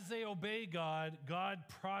 And as they obey God, God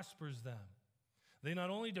prospers them. They not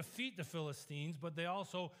only defeat the Philistines, but they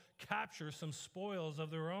also capture some spoils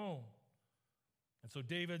of their own. And so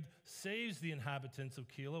David saves the inhabitants of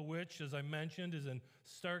Keilah, which, as I mentioned, is in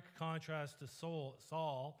stark contrast to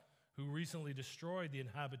Saul, who recently destroyed the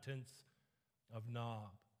inhabitants of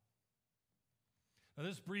Nob. Now,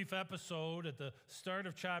 this brief episode at the start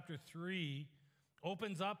of chapter 3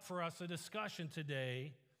 opens up for us a discussion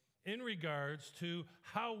today in regards to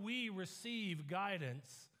how we receive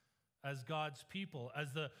guidance as God's people,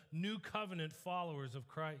 as the new covenant followers of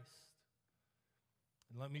Christ.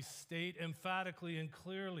 And let me state emphatically and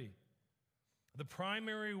clearly, the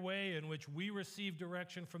primary way in which we receive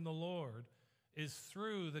direction from the Lord is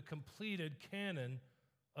through the completed canon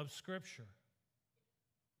of Scripture.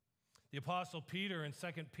 The Apostle Peter in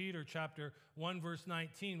 2 Peter chapter 1, verse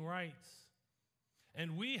 19 writes,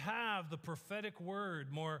 "And we have the prophetic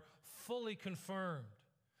word more fully confirmed,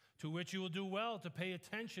 to which you will do well to pay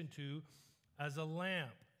attention to as a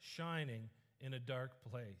lamp shining in a dark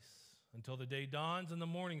place, until the day dawns and the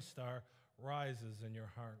morning star rises in your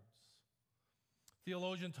hearts."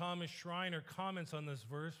 Theologian Thomas Schreiner comments on this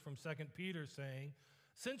verse from 2 Peter saying,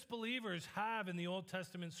 "Since believers have in the Old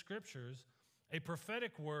Testament scriptures a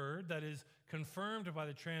prophetic word that is confirmed by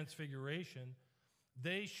the transfiguration,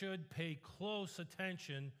 they should pay close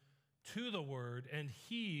attention to the word and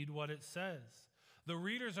heed what it says. The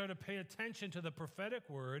readers are to pay attention to the prophetic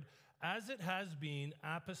word as it has been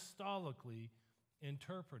apostolically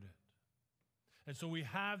interpreted." And so we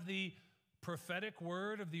have the prophetic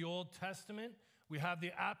word of the Old Testament. We have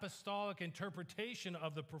the apostolic interpretation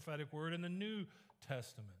of the prophetic word in the New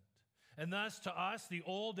Testament. And thus, to us, the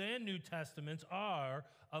Old and New Testaments are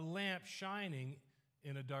a lamp shining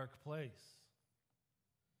in a dark place.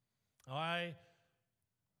 I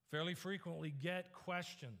fairly frequently get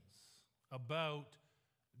questions about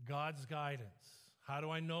God's guidance. How do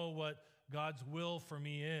I know what God's will for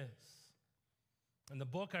me is? And the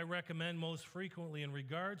book I recommend most frequently in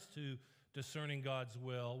regards to discerning God's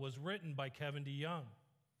will was written by Kevin DeYoung.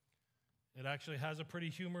 It actually has a pretty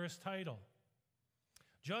humorous title.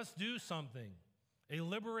 Just Do Something, a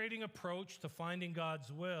liberating approach to finding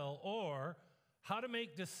God's will, or how to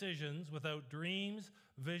make decisions without dreams,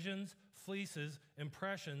 visions, fleeces,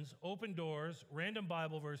 impressions, open doors, random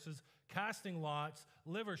Bible verses, casting lots,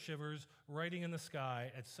 liver shivers, writing in the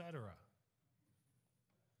sky, etc.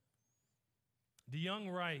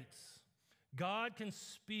 DeYoung writes, God can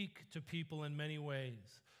speak to people in many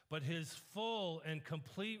ways, but his full and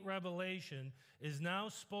complete revelation is now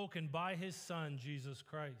spoken by his Son, Jesus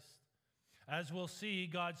Christ. As we'll see,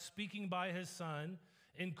 God speaking by his Son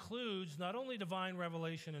includes not only divine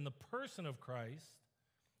revelation in the person of Christ,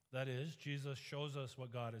 that is, Jesus shows us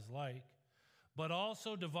what God is like, but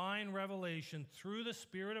also divine revelation through the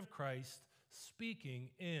Spirit of Christ speaking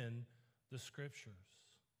in the Scriptures.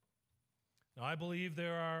 Now, I believe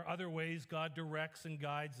there are other ways God directs and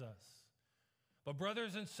guides us. But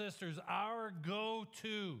brothers and sisters, our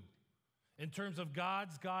go-to in terms of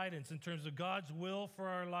God's guidance, in terms of God's will for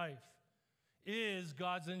our life, is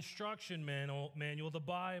God's instruction manual, the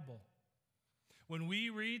Bible. When we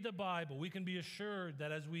read the Bible, we can be assured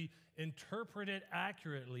that as we interpret it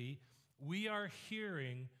accurately, we are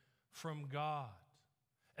hearing from God.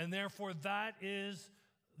 And therefore, that is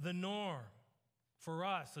the norm for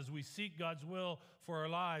us as we seek God's will for our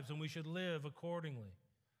lives, and we should live accordingly.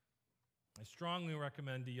 I strongly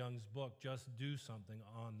recommend DeYoung's book, Just Do Something,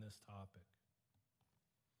 on this topic.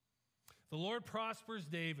 The Lord prospers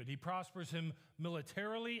David. He prospers him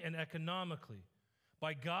militarily and economically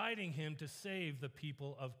by guiding him to save the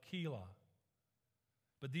people of Keilah.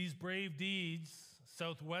 But these brave deeds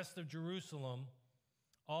southwest of Jerusalem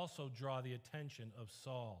also draw the attention of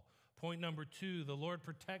Saul. Point number 2, the Lord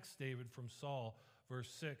protects David from Saul, verse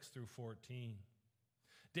 6 through 14.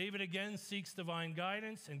 David again seeks divine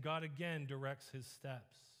guidance, and God again directs his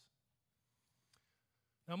steps.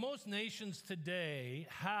 Now, most nations today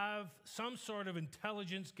have some sort of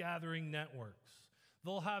intelligence gathering networks.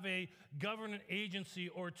 They'll have a government agency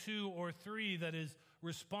or 2 or 3 that is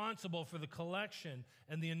responsible for the collection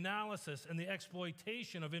and the analysis and the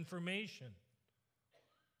exploitation of information.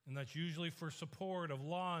 And that's usually for support of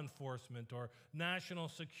law enforcement or national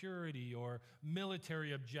security or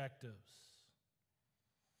military objectives.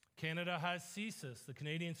 Canada has CSIS, the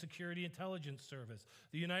Canadian Security Intelligence Service.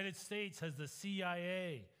 The United States has the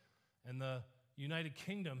CIA, and the United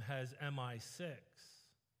Kingdom has MI6.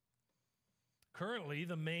 Currently,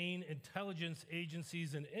 the main intelligence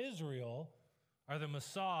agencies in Israel are the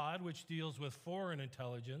Mossad, which deals with foreign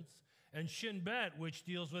intelligence, and Shin Bet, which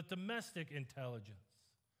deals with domestic intelligence.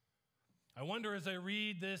 I wonder as I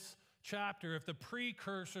read this chapter if the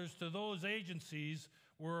precursors to those agencies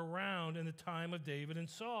were around in the time of David and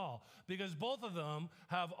Saul, because both of them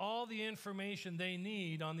have all the information they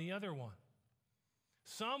need on the other one.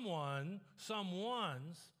 Someones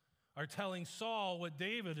are telling Saul what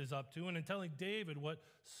David is up to, and telling David what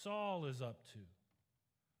Saul is up to.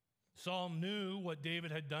 Saul knew what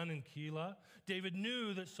David had done in Keilah. David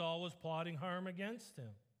knew that Saul was plotting harm against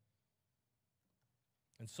him.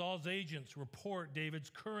 And Saul's agents report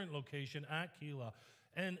David's current location at Keilah.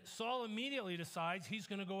 And Saul immediately decides he's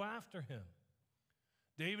going to go after him.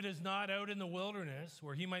 David is not out in the wilderness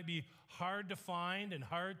where he might be hard to find and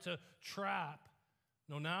hard to trap.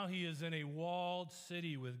 No, now he is in a walled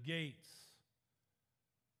city with gates.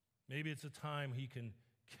 Maybe it's a time he can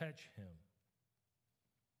catch him.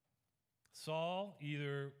 Saul,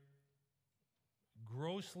 either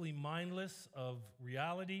grossly mindless of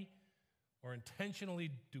reality or intentionally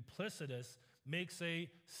duplicitous, makes a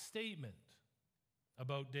statement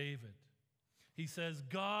about David. He says,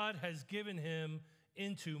 God has given him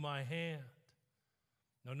into my hand.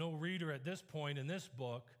 Now, no reader at this point in this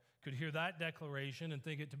book could hear that declaration and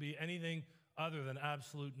think it to be anything other than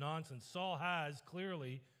absolute nonsense. Saul has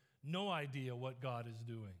clearly no idea what God is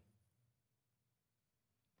doing.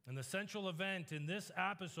 And the central event in this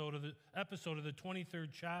episode of the 23rd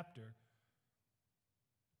chapter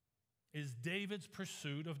is David's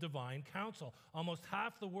pursuit of divine counsel. Almost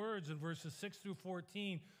half the words in verses 6 through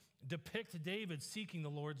 14 depict David seeking the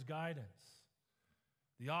Lord's guidance.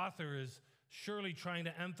 The author is surely trying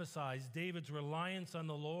to emphasize David's reliance on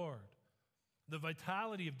the Lord, the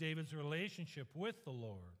vitality of David's relationship with the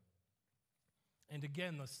Lord, and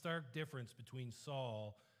again, the stark difference between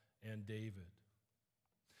Saul and David.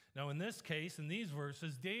 Now, in this case, in these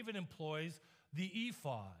verses, David employs the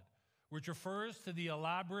ephod, which refers to the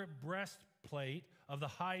elaborate breastplate of the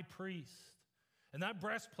high priest. And that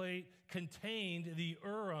breastplate contained the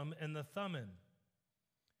Urim and the Thummim.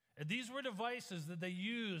 And these were devices that they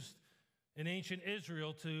used in ancient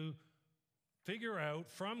Israel to figure out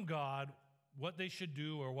from God what they should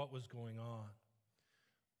do or what was going on.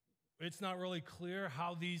 It's not really clear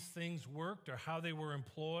how these things worked or how they were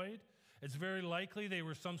employed. It's very likely they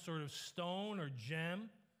were some sort of stone or gem.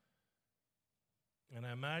 And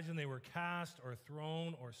I imagine they were cast or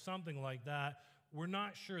thrown or something like that. We're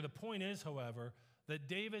not sure. The point is, however, that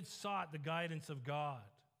David sought the guidance of God,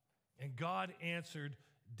 and God answered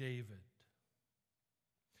David.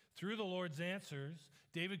 Through the Lord's answers,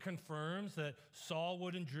 David confirms that Saul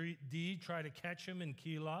would indeed try to catch him in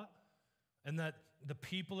Keilah, and that the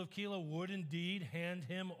people of Keilah would indeed hand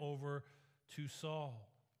him over to Saul.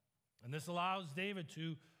 And this allows David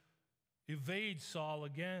to evade Saul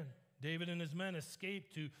again. David and his men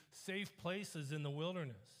escaped to safe places in the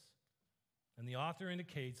wilderness. And the author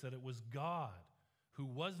indicates that it was God who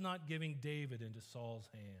was not giving David into Saul's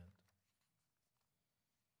hand.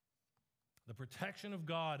 The protection of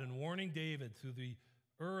God in warning David through the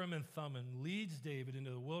Urim and Thummim leads David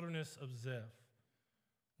into the wilderness of Ziph,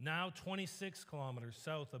 now 26 kilometers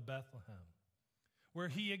south of Bethlehem, where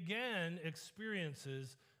he again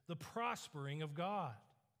experiences the prospering of God,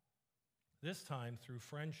 this time through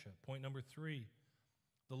friendship. Point number 3,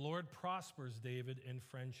 the Lord prospers David in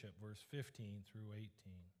friendship, verse 15 through 18.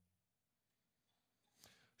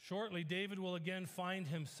 Shortly, David will again find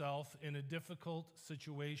himself in a difficult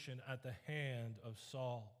situation at the hand of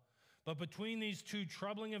Saul. But between these two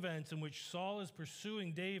troubling events in which Saul is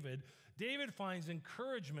pursuing David, David finds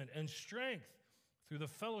encouragement and strength through the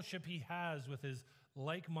fellowship he has with his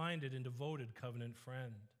like-minded and devoted covenant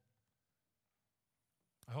friend.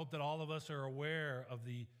 I hope that all of us are aware of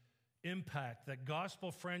the impact that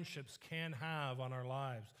gospel friendships can have on our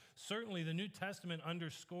lives. Certainly, the New Testament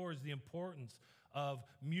underscores the importance of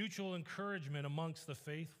mutual encouragement amongst the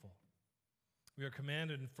faithful. We are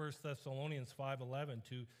commanded in 1 Thessalonians 5:11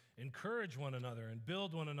 to encourage one another and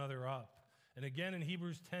build one another up. And again in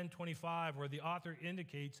Hebrews 10:25, where the author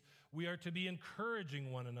indicates we are to be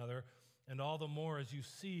encouraging one another, and all the more as you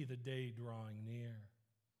see the day drawing near.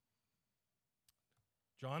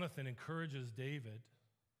 Jonathan encourages David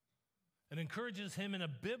and encourages him in a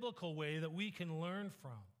biblical way that we can learn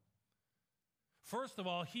from. First of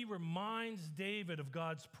all, he reminds David of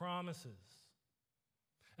God's promises.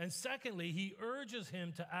 And secondly, he urges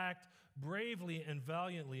him to act bravely and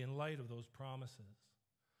valiantly in light of those promises.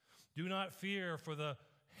 Do not fear, for the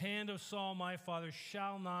hand of Saul my father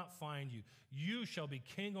shall not find you. You shall be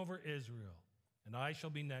king over Israel, and I shall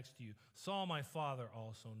be next to you. Saul my father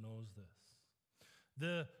also knows this.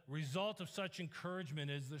 The result of such encouragement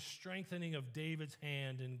is the strengthening of David's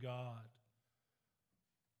hand in God.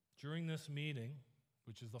 During this meeting,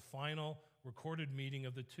 which is the final recorded meeting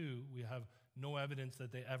of the two, we have no evidence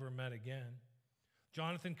that they ever met again.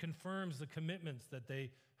 Jonathan confirms the commitments that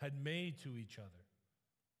they had made to each other.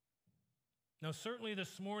 Now, certainly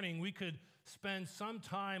this morning, we could spend some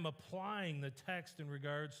time applying the text in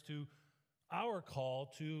regards to our call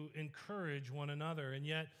to encourage one another, and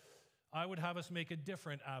yet I would have us make a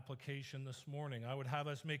different application this morning. I would have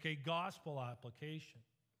us make a gospel application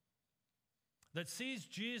that sees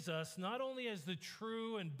Jesus not only as the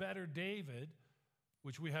true and better David,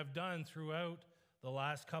 which we have done throughout the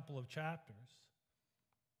last couple of chapters,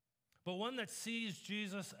 but one that sees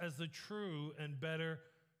Jesus as the true and better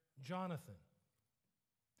Jonathan.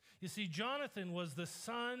 You see, Jonathan was the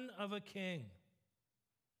son of a king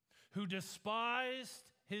who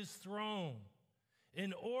despised his throne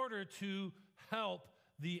in order to help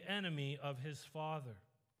the enemy of his father.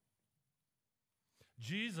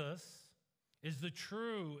 Jesus is the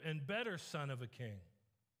true and better son of a king.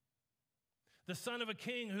 The son of a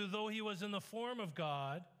king who, though he was in the form of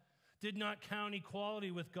God, did not count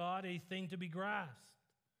equality with God a thing to be grasped,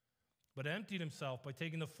 but emptied himself by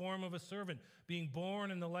taking the form of a servant, being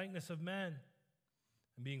born in the likeness of men.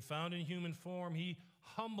 And being found in human form, he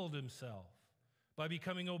humbled himself by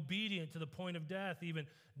becoming obedient to the point of death, even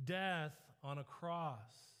death on a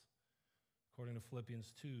cross, according to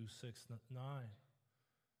Philippians 2:6-9.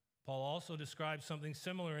 Paul also describes something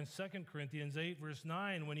similar in 2 Corinthians 8, verse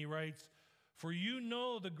 9, when he writes, "For you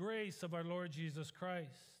know the grace of our Lord Jesus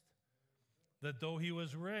Christ, that though he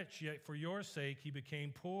was rich, yet for your sake he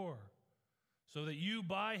became poor, so that you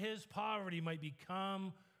by his poverty might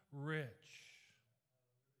become rich.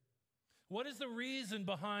 What is the reason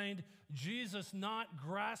behind Jesus not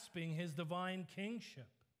grasping his divine kingship?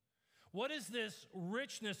 What is this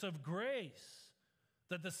richness of grace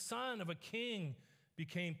that the son of a king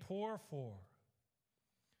became poor for?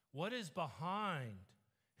 What is behind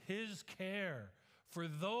his care for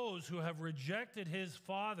those who have rejected his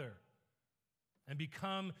Father and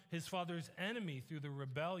become his Father's enemy through the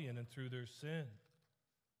rebellion and through their sin?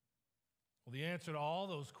 Well, the answer to all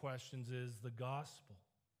those questions is the gospel.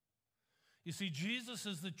 You see, Jesus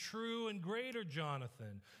is the true and greater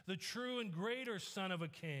Jonathan, the true and greater son of a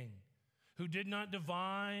king, who did not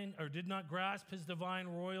grasp his divine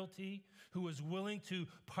royalty, who was willing to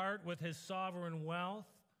part with his sovereign wealth,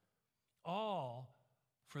 all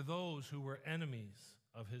for those who were enemies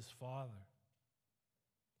of his Father.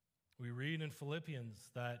 We read in Philippians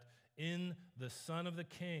that in the Son of the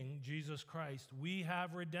King, Jesus Christ, we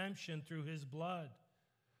have redemption through his blood,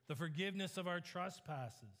 the forgiveness of our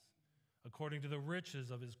trespasses, according to the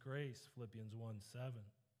riches of his grace, Philippians 1:7.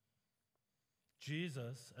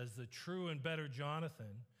 Jesus, as the true and better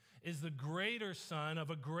Jonathan, is the greater son of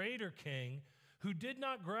a greater king who did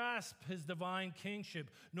not grasp his divine kingship,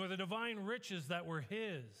 nor the divine riches that were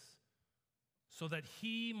his, so that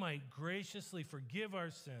he might graciously forgive our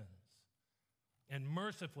sins and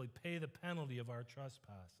mercifully pay the penalty of our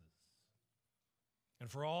trespasses. And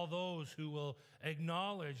for all those who will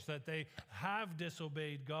acknowledge that they have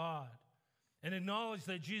disobeyed God, and acknowledge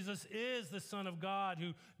that Jesus is the Son of God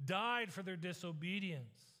who died for their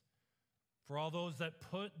disobedience. For all those that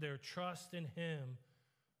put their trust in him,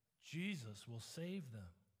 Jesus will save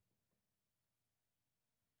them.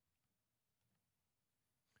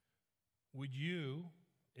 Would you,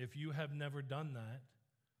 if you have never done that,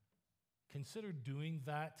 consider doing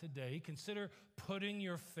that today? Consider putting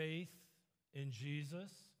your faith in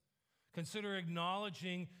Jesus. Consider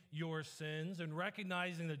acknowledging your sins and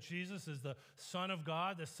recognizing that Jesus is the Son of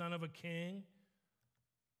God, the Son of a King,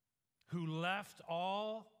 who left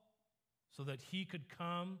all so that he could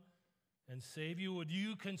come and save you. Would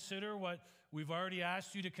you consider what we've already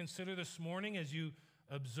asked you to consider this morning as you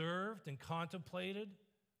observed and contemplated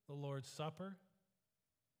the Lord's Supper?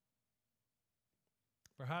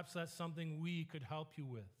 Perhaps that's something we could help you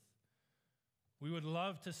with. We would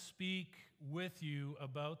love to speak with you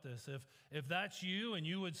about this. If that's you and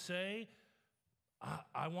you would say,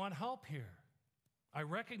 I want help here. I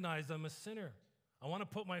recognize I'm a sinner. I want to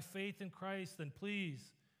put my faith in Christ, then please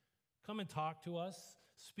come and talk to us.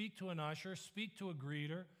 Speak to an usher, speak to a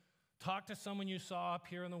greeter, talk to someone you saw up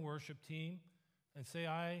here in the worship team and say,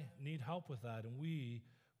 I need help with that, and we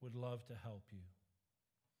would love to help you.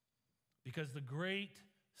 Because the great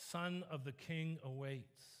Son of the King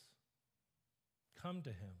awaits. Come to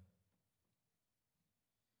him.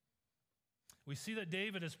 We see that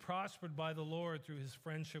David is prospered by the Lord through his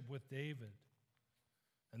friendship with David.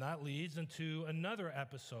 And that leads into another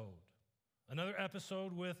episode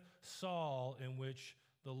with Saul, in which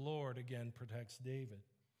the Lord again protects David.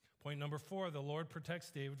 Point number 4, the Lord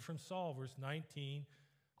protects David from Saul, verse 19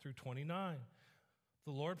 through 29.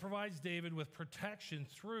 The Lord provides David with protection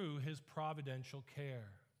through his providential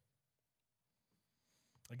care.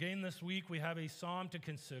 Again, this week we have a psalm to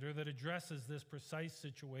consider that addresses this precise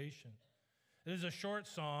situation. It is a short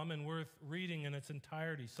psalm and worth reading in its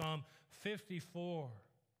entirety. Psalm 54.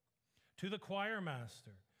 To the choir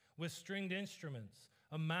master with stringed instruments,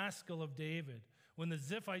 a maskil of David, when the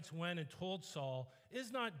Ziphites went and told Saul,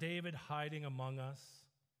 is not David hiding among us?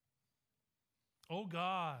 O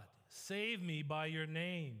God, save me by your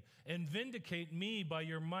name and vindicate me by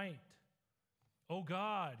your might. O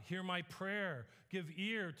God, hear my prayer. Give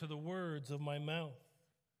ear to the words of my mouth.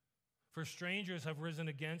 For strangers have risen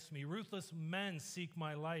against me. Ruthless men seek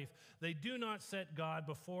my life. They do not set God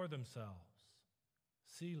before themselves.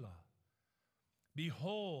 Selah.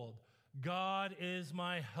 Behold, God is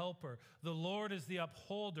my helper. The Lord is the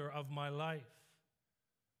upholder of my life.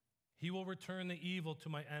 He will return the evil to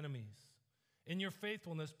my enemies. In your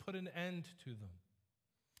faithfulness, put an end to them.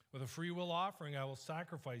 With a freewill offering, I will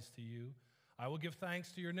sacrifice to you. I will give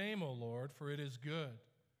thanks to your name, O Lord, for it is good.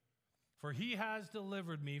 For he has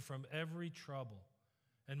delivered me from every trouble,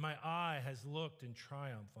 and my eye has looked in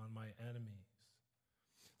triumph on my enemies.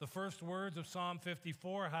 The first words of Psalm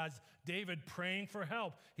 54 has David praying for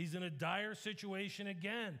help. He's in a dire situation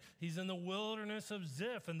again. He's in the wilderness of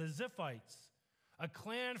Ziph and the Ziphites, a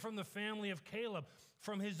clan from the family of Caleb,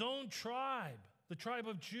 from his own tribe, the tribe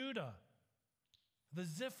of Judah. The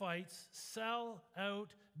Ziphites sell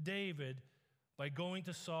out David by going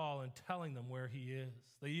to Saul and telling them where he is.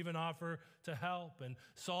 They even offer to help, and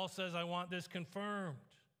Saul says, I want this confirmed.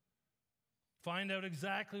 Find out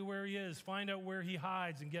exactly where he is. Find out where he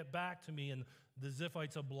hides and get back to me. And the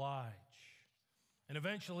Ziphites oblige. And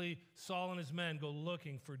eventually, Saul and his men go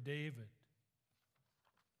looking for David.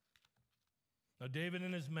 Now, David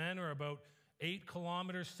and his men are about 8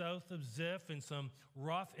 kilometers south of Ziph in some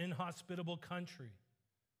rough, inhospitable country.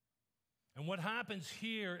 And what happens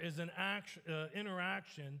here is an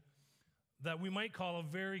interaction that we might call a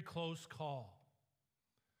very close call.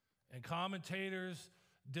 And commentators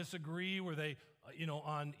disagree. Were they,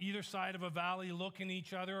 on either side of a valley looking at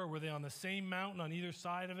each other, or were they on the same mountain on either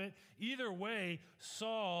side of it? Either way,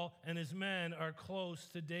 Saul and his men are close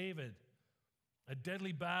to David. A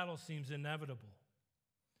deadly battle seems inevitable.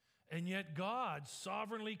 And yet God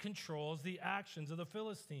sovereignly controls the actions of the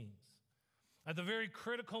Philistines. At the very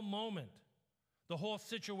critical moment, the whole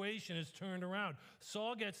situation is turned around.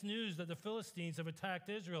 Saul gets news that the Philistines have attacked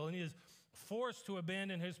Israel, and he is forced to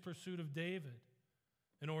abandon his pursuit of David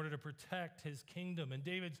in order to protect his kingdom. And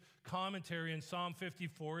David's commentary in Psalm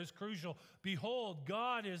 54 is crucial. Behold,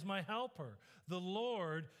 God is my helper. The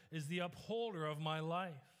Lord is the upholder of my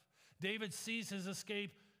life. David sees his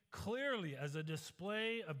escape clearly as a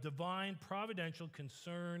display of divine providential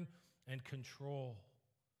concern and control.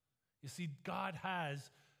 You see, God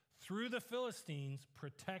has, through the Philistines,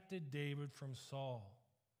 protected David from Saul.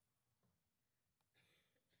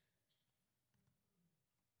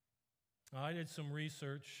 I did some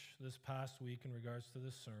research this past week in regards to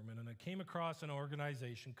this sermon, and I came across an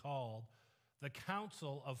organization called the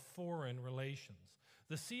Council of Foreign Relations.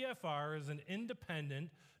 The CFR is an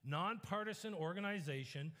independent, nonpartisan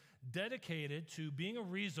organization dedicated to being a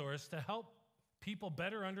resource to help people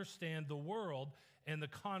better understand the world and the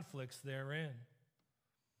conflicts therein.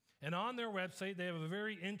 And on their website, they have a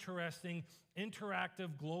very interesting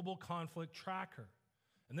interactive global conflict tracker.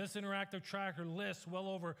 And this interactive tracker lists well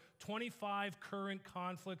over 25 current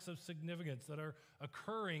conflicts of significance that are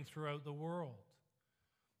occurring throughout the world.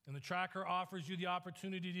 And the tracker offers you the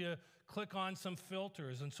opportunity to click on some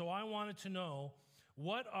filters. And so I wanted to know,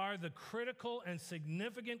 what are the critical and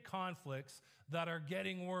significant conflicts that are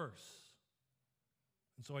getting worse?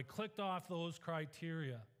 And so I clicked off those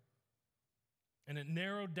criteria, and it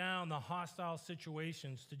narrowed down the hostile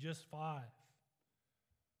situations to just 5.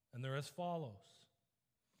 And they're as follows: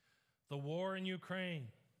 the war in Ukraine,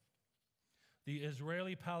 the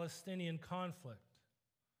Israeli-Palestinian conflict,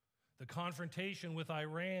 the confrontation with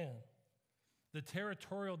Iran, the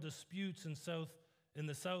territorial disputes in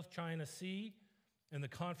the South China Sea, and the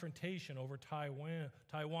confrontation over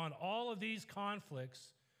Taiwan. All of these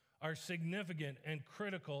conflicts are significant and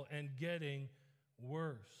critical and getting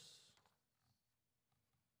worse.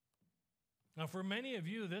 Now, for many of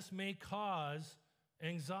you, this may cause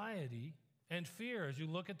anxiety and fear as you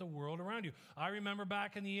look at the world around you. I remember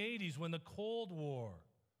back in the 80s when the Cold War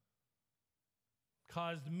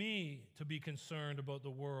caused me to be concerned about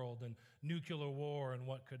the world and nuclear war and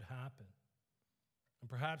what could happen. And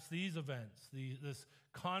perhaps these events, this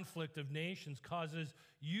conflict of nations, causes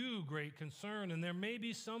you great concern. And there may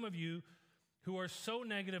be some of you who are so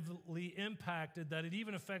negatively impacted that it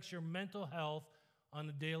even affects your mental health on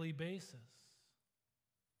a daily basis.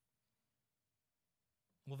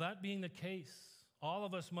 Well, that being the case, all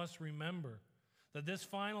of us must remember that this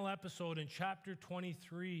final episode in chapter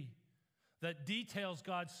 23 that details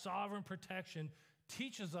God's sovereign protection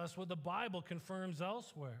teaches us what the Bible confirms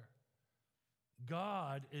elsewhere.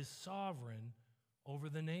 God is sovereign over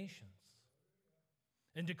the nations.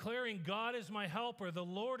 In declaring, God is my helper, the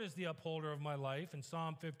Lord is the upholder of my life, in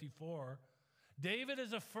Psalm 54, David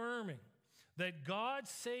is affirming that God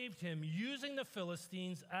saved him using the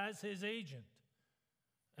Philistines as his agent,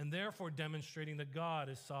 and therefore demonstrating that God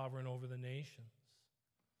is sovereign over the nations.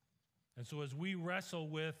 And so as we wrestle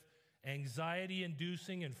with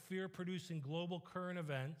anxiety-inducing and fear-producing global current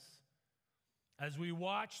events, as we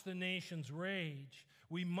watch the nations rage,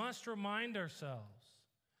 we must remind ourselves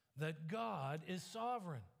that God is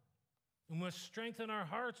sovereign. We must strengthen our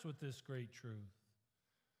hearts with this great truth.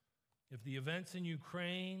 If the events in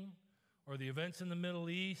Ukraine, or the events in the Middle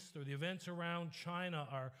East, or the events around China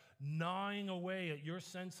are gnawing away at your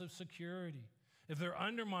sense of security, if they're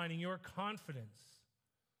undermining your confidence,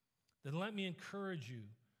 then let me encourage you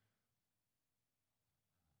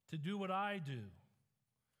to do what I do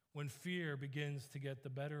when fear begins to get the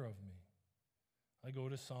better of me. I go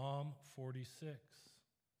to Psalm 46.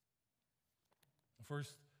 The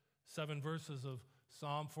first 7 verses of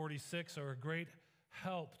Psalm 46 are a great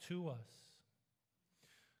help to us.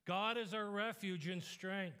 God is our refuge and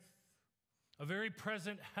strength, a very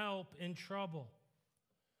present help in trouble.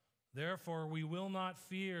 Therefore, we will not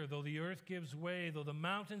fear, though the earth gives way, though the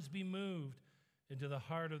mountains be moved into the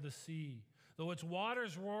heart of the sea, though its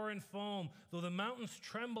waters roar and foam, though the mountains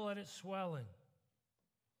tremble at its swelling.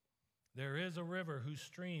 There is a river whose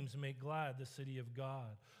streams make glad the city of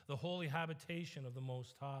God, the holy habitation of the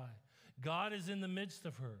Most High. God is in the midst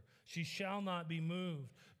of her. She shall not be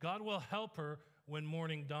moved. God will help her when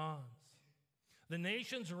morning dawns. The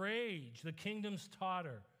nations rage, the kingdoms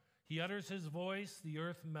totter. He utters his voice, the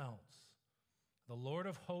earth melts. The Lord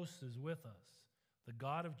of hosts is with us. The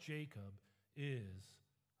God of Jacob is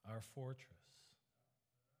our fortress.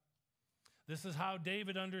 This is how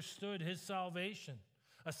David understood his salvation,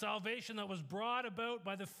 a salvation that was brought about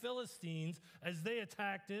by the Philistines as they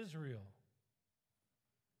attacked Israel.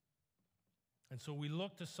 And so we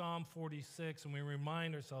look to Psalm 46 and we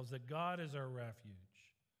remind ourselves that God is our refuge.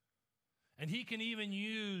 And he can even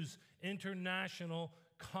use international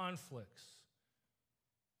conflicts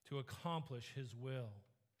to accomplish his will.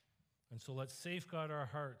 And so let's safeguard our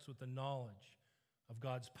hearts with the knowledge of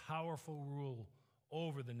God's powerful rule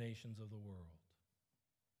over the nations of the world.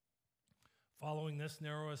 Following this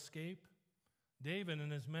narrow escape, David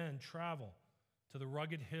and his men travel to the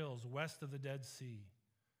rugged hills west of the Dead Sea,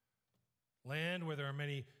 land where there are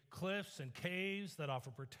many cliffs and caves that offer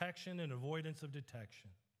protection and avoidance of detection.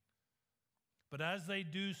 But as they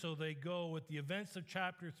do so, they go with the events of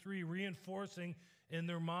chapter 3 reinforcing in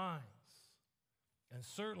their minds, and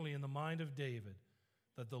certainly in the mind of David,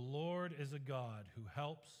 that the Lord is a God who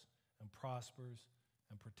helps and prospers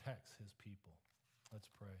and protects his people. Let's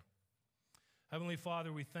pray. Heavenly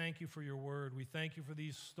Father, we thank you for your word. We thank you for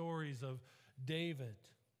these stories of David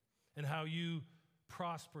and how you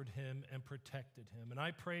prospered him and protected him. And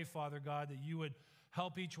I pray, Father God, that you would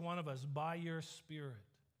help each one of us by your Spirit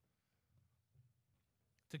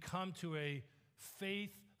to come to a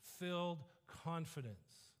faith-filled confidence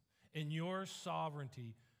in your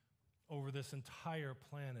sovereignty over this entire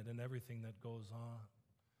planet and everything that goes on.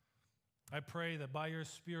 I pray that by your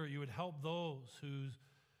Spirit you would help those who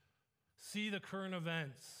see the current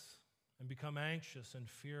events and become anxious and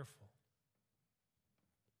fearful.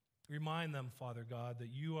 Remind them, Father God,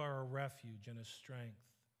 that you are a refuge and a strength,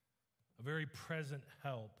 a very present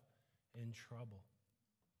help in trouble.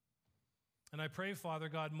 And I pray, Father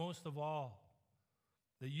God, most of all,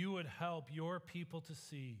 that you would help your people to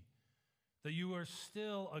see that you are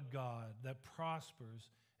still a God that prospers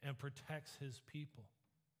and protects his people.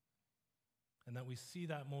 And that we see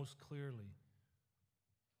that most clearly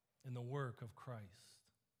in the work of Christ.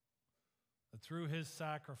 That through his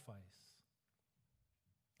sacrifice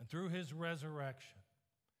and through his resurrection,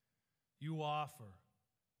 you offer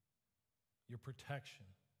your protection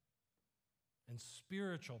and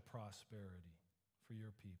spiritual prosperity for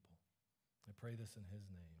your people. I pray this in his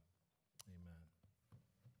name. Amen.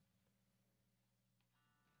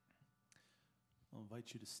 I'll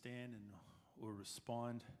invite you to stand and we'll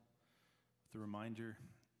respond with a reminder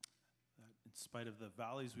that in spite of the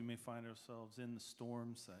valleys we may find ourselves in, the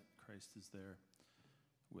storms, that Christ is there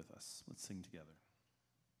with us. Let's sing together.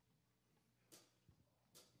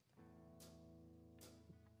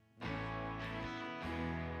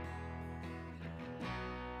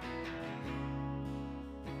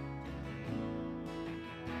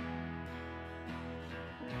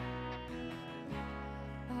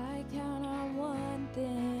 I count on one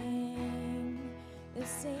thing, the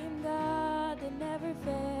same God that never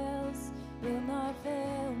fails will not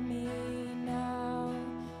fail me now.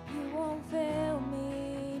 You won't fail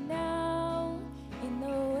me now in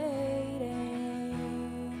the waiting.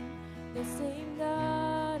 The same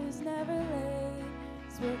God who's never late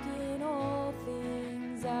is working all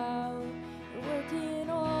things out, working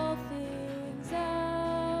all things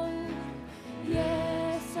out.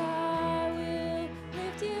 Yes, I will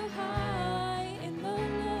lift you high in the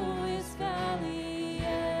lowest valley.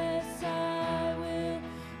 Yes, I will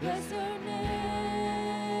bless your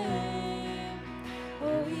name.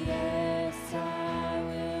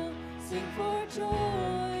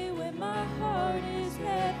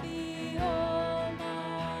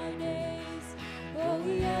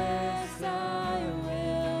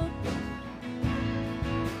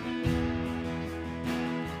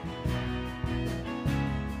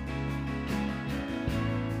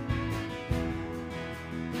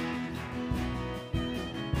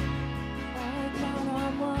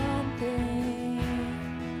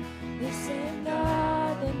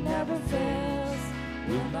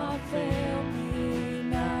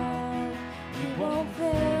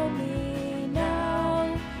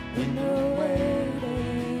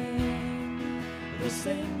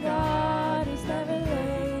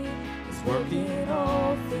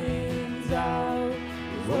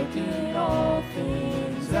 all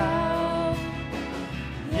things out.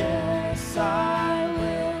 Yes, I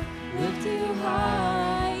will lift you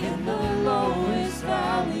high in the lowest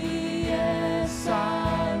valley. Yes,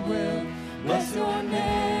 I will bless your name.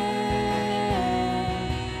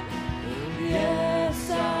 Yes,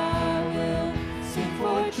 I will sing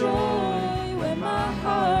for joy when my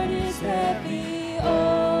heart is heavy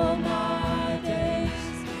all my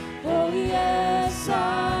days. Oh, yes,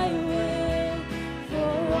 I will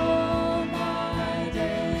for all my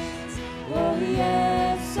days. Oh,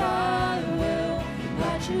 yes, I will.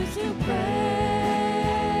 I choose to praise,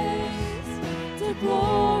 to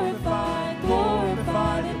glorify,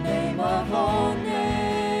 glorify the name of all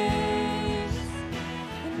names.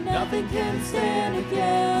 And nothing can stand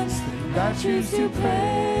against. I choose to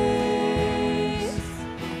praise,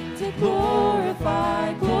 to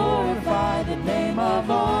glorify, glorify the name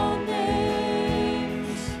of all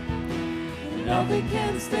names. And nothing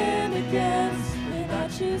can stand against. And I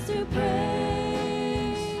choose to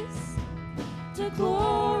praise, to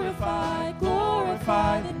glorify,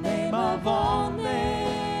 glorify the name of all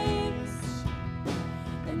names.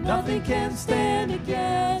 And nothing can stand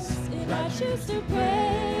against. And I choose to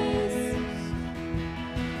praise,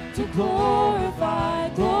 to glorify,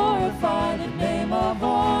 glorify the name of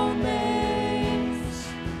all names.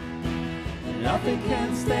 And nothing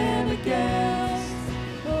can stand against.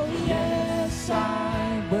 Oh, yes,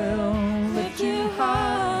 I will lift you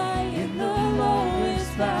high in the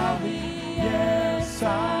lowest valley. Yes,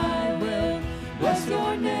 I will bless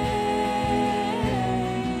your name.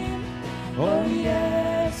 Oh,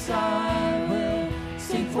 yes, I will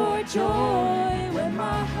sing for joy when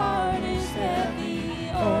my heart is heavy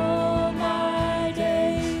all my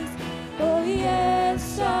days. Oh,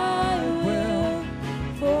 yes, I will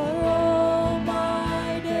for all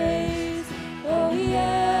my days. Oh,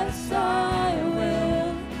 yes, I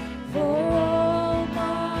will for all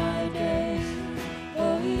my days.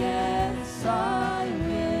 Oh, yes, I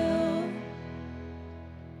will.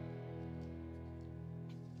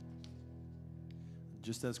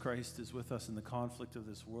 Just as Christ is with us in the conflict of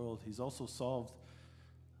this world, he's also solved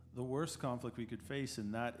the worst conflict we could face,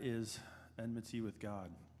 and that is enmity with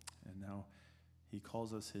God. And now he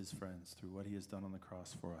calls us his friends through what he has done on the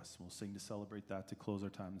cross for us. We'll sing to celebrate that to close our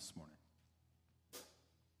time this morning.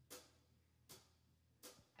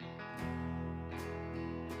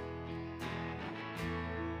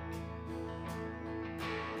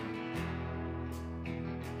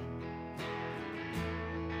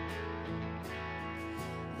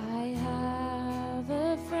 I have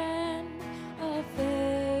a friend, a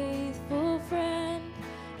faithful friend,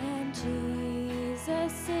 and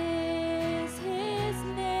Jesus is his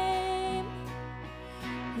name.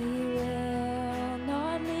 He will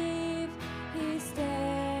not leave, he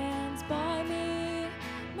stands by me.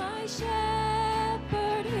 My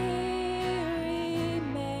shepherd he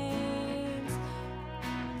remains.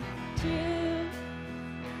 To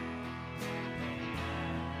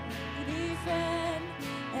defend,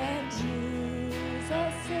 and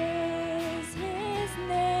Jesus is his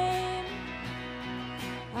name.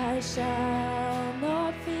 I shall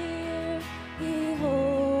not fear, he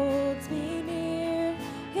holds me near.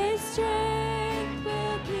 His strength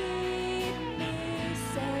will keep me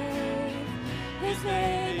safe. His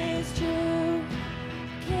name is true,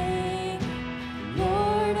 King,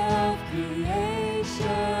 Lord of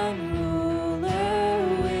creation, ruler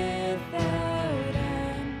without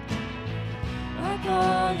end. I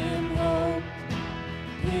call him hope,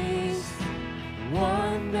 peace,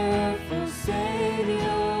 wonderful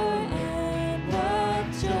Savior, and what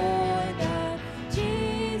joy that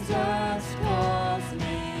Jesus calls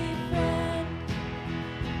me friend.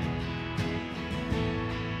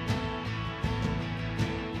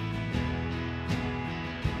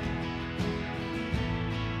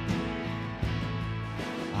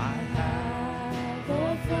 I have a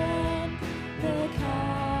friend, the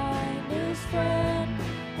kindest friend,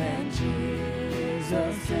 and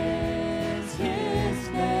Jesus is his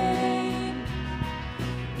name.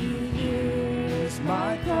 He hears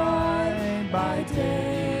my cry by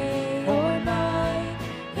day or night,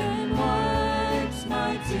 and wipes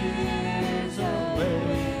my tears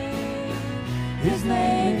away. His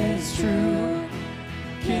name is true,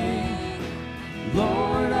 King,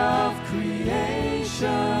 Lord of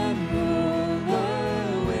creation,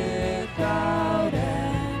 ruler without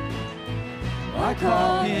end. I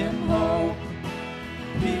call him hope,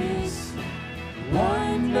 peace,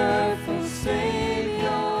 wonderful Savior,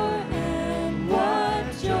 and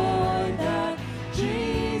what joy that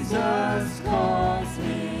Jesus calls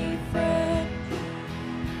me friend.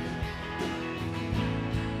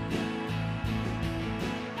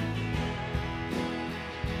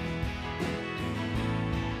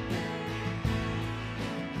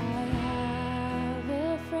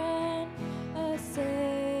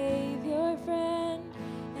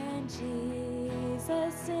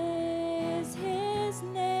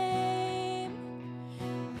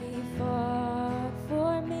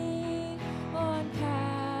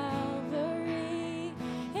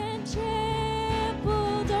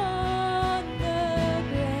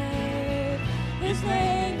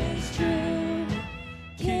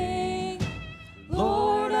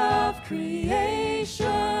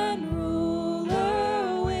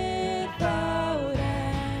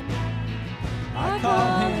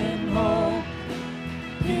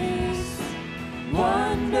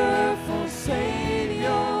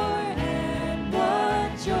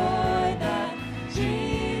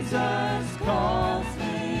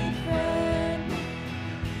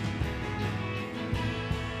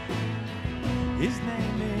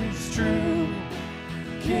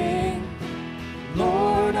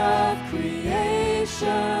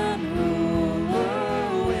 salvation,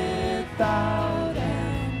 ruler without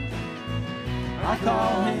end. I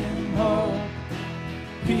call him hope,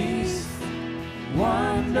 peace,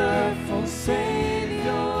 wonderful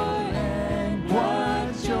Savior, and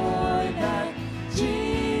what joy that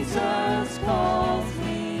Jesus calls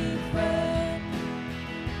me friend.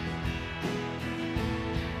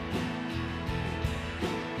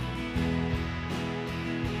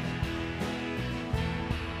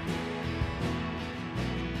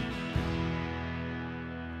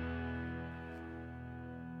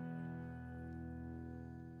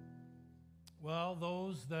 Well,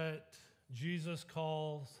 those that Jesus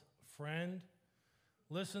calls friend,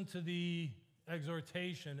 listen to the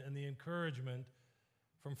exhortation and the encouragement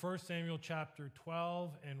from 1 Samuel chapter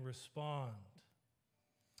 12 and respond.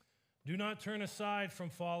 Do not turn aside from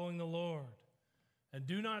following the Lord, and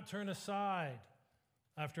do not turn aside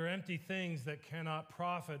after empty things that cannot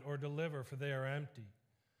profit or deliver, for they are empty.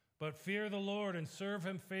 But fear the Lord and serve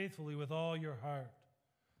him faithfully with all your heart,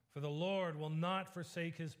 for the Lord will not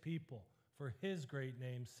forsake his people for his great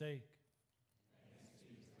name's sake.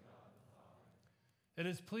 It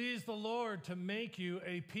has pleased the Lord to make you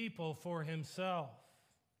a people for himself.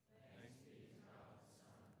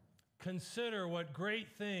 Consider what great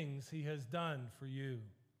things he has done for you.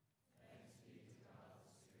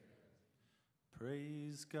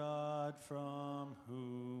 Praise God from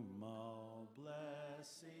whom all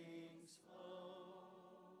blessings flow.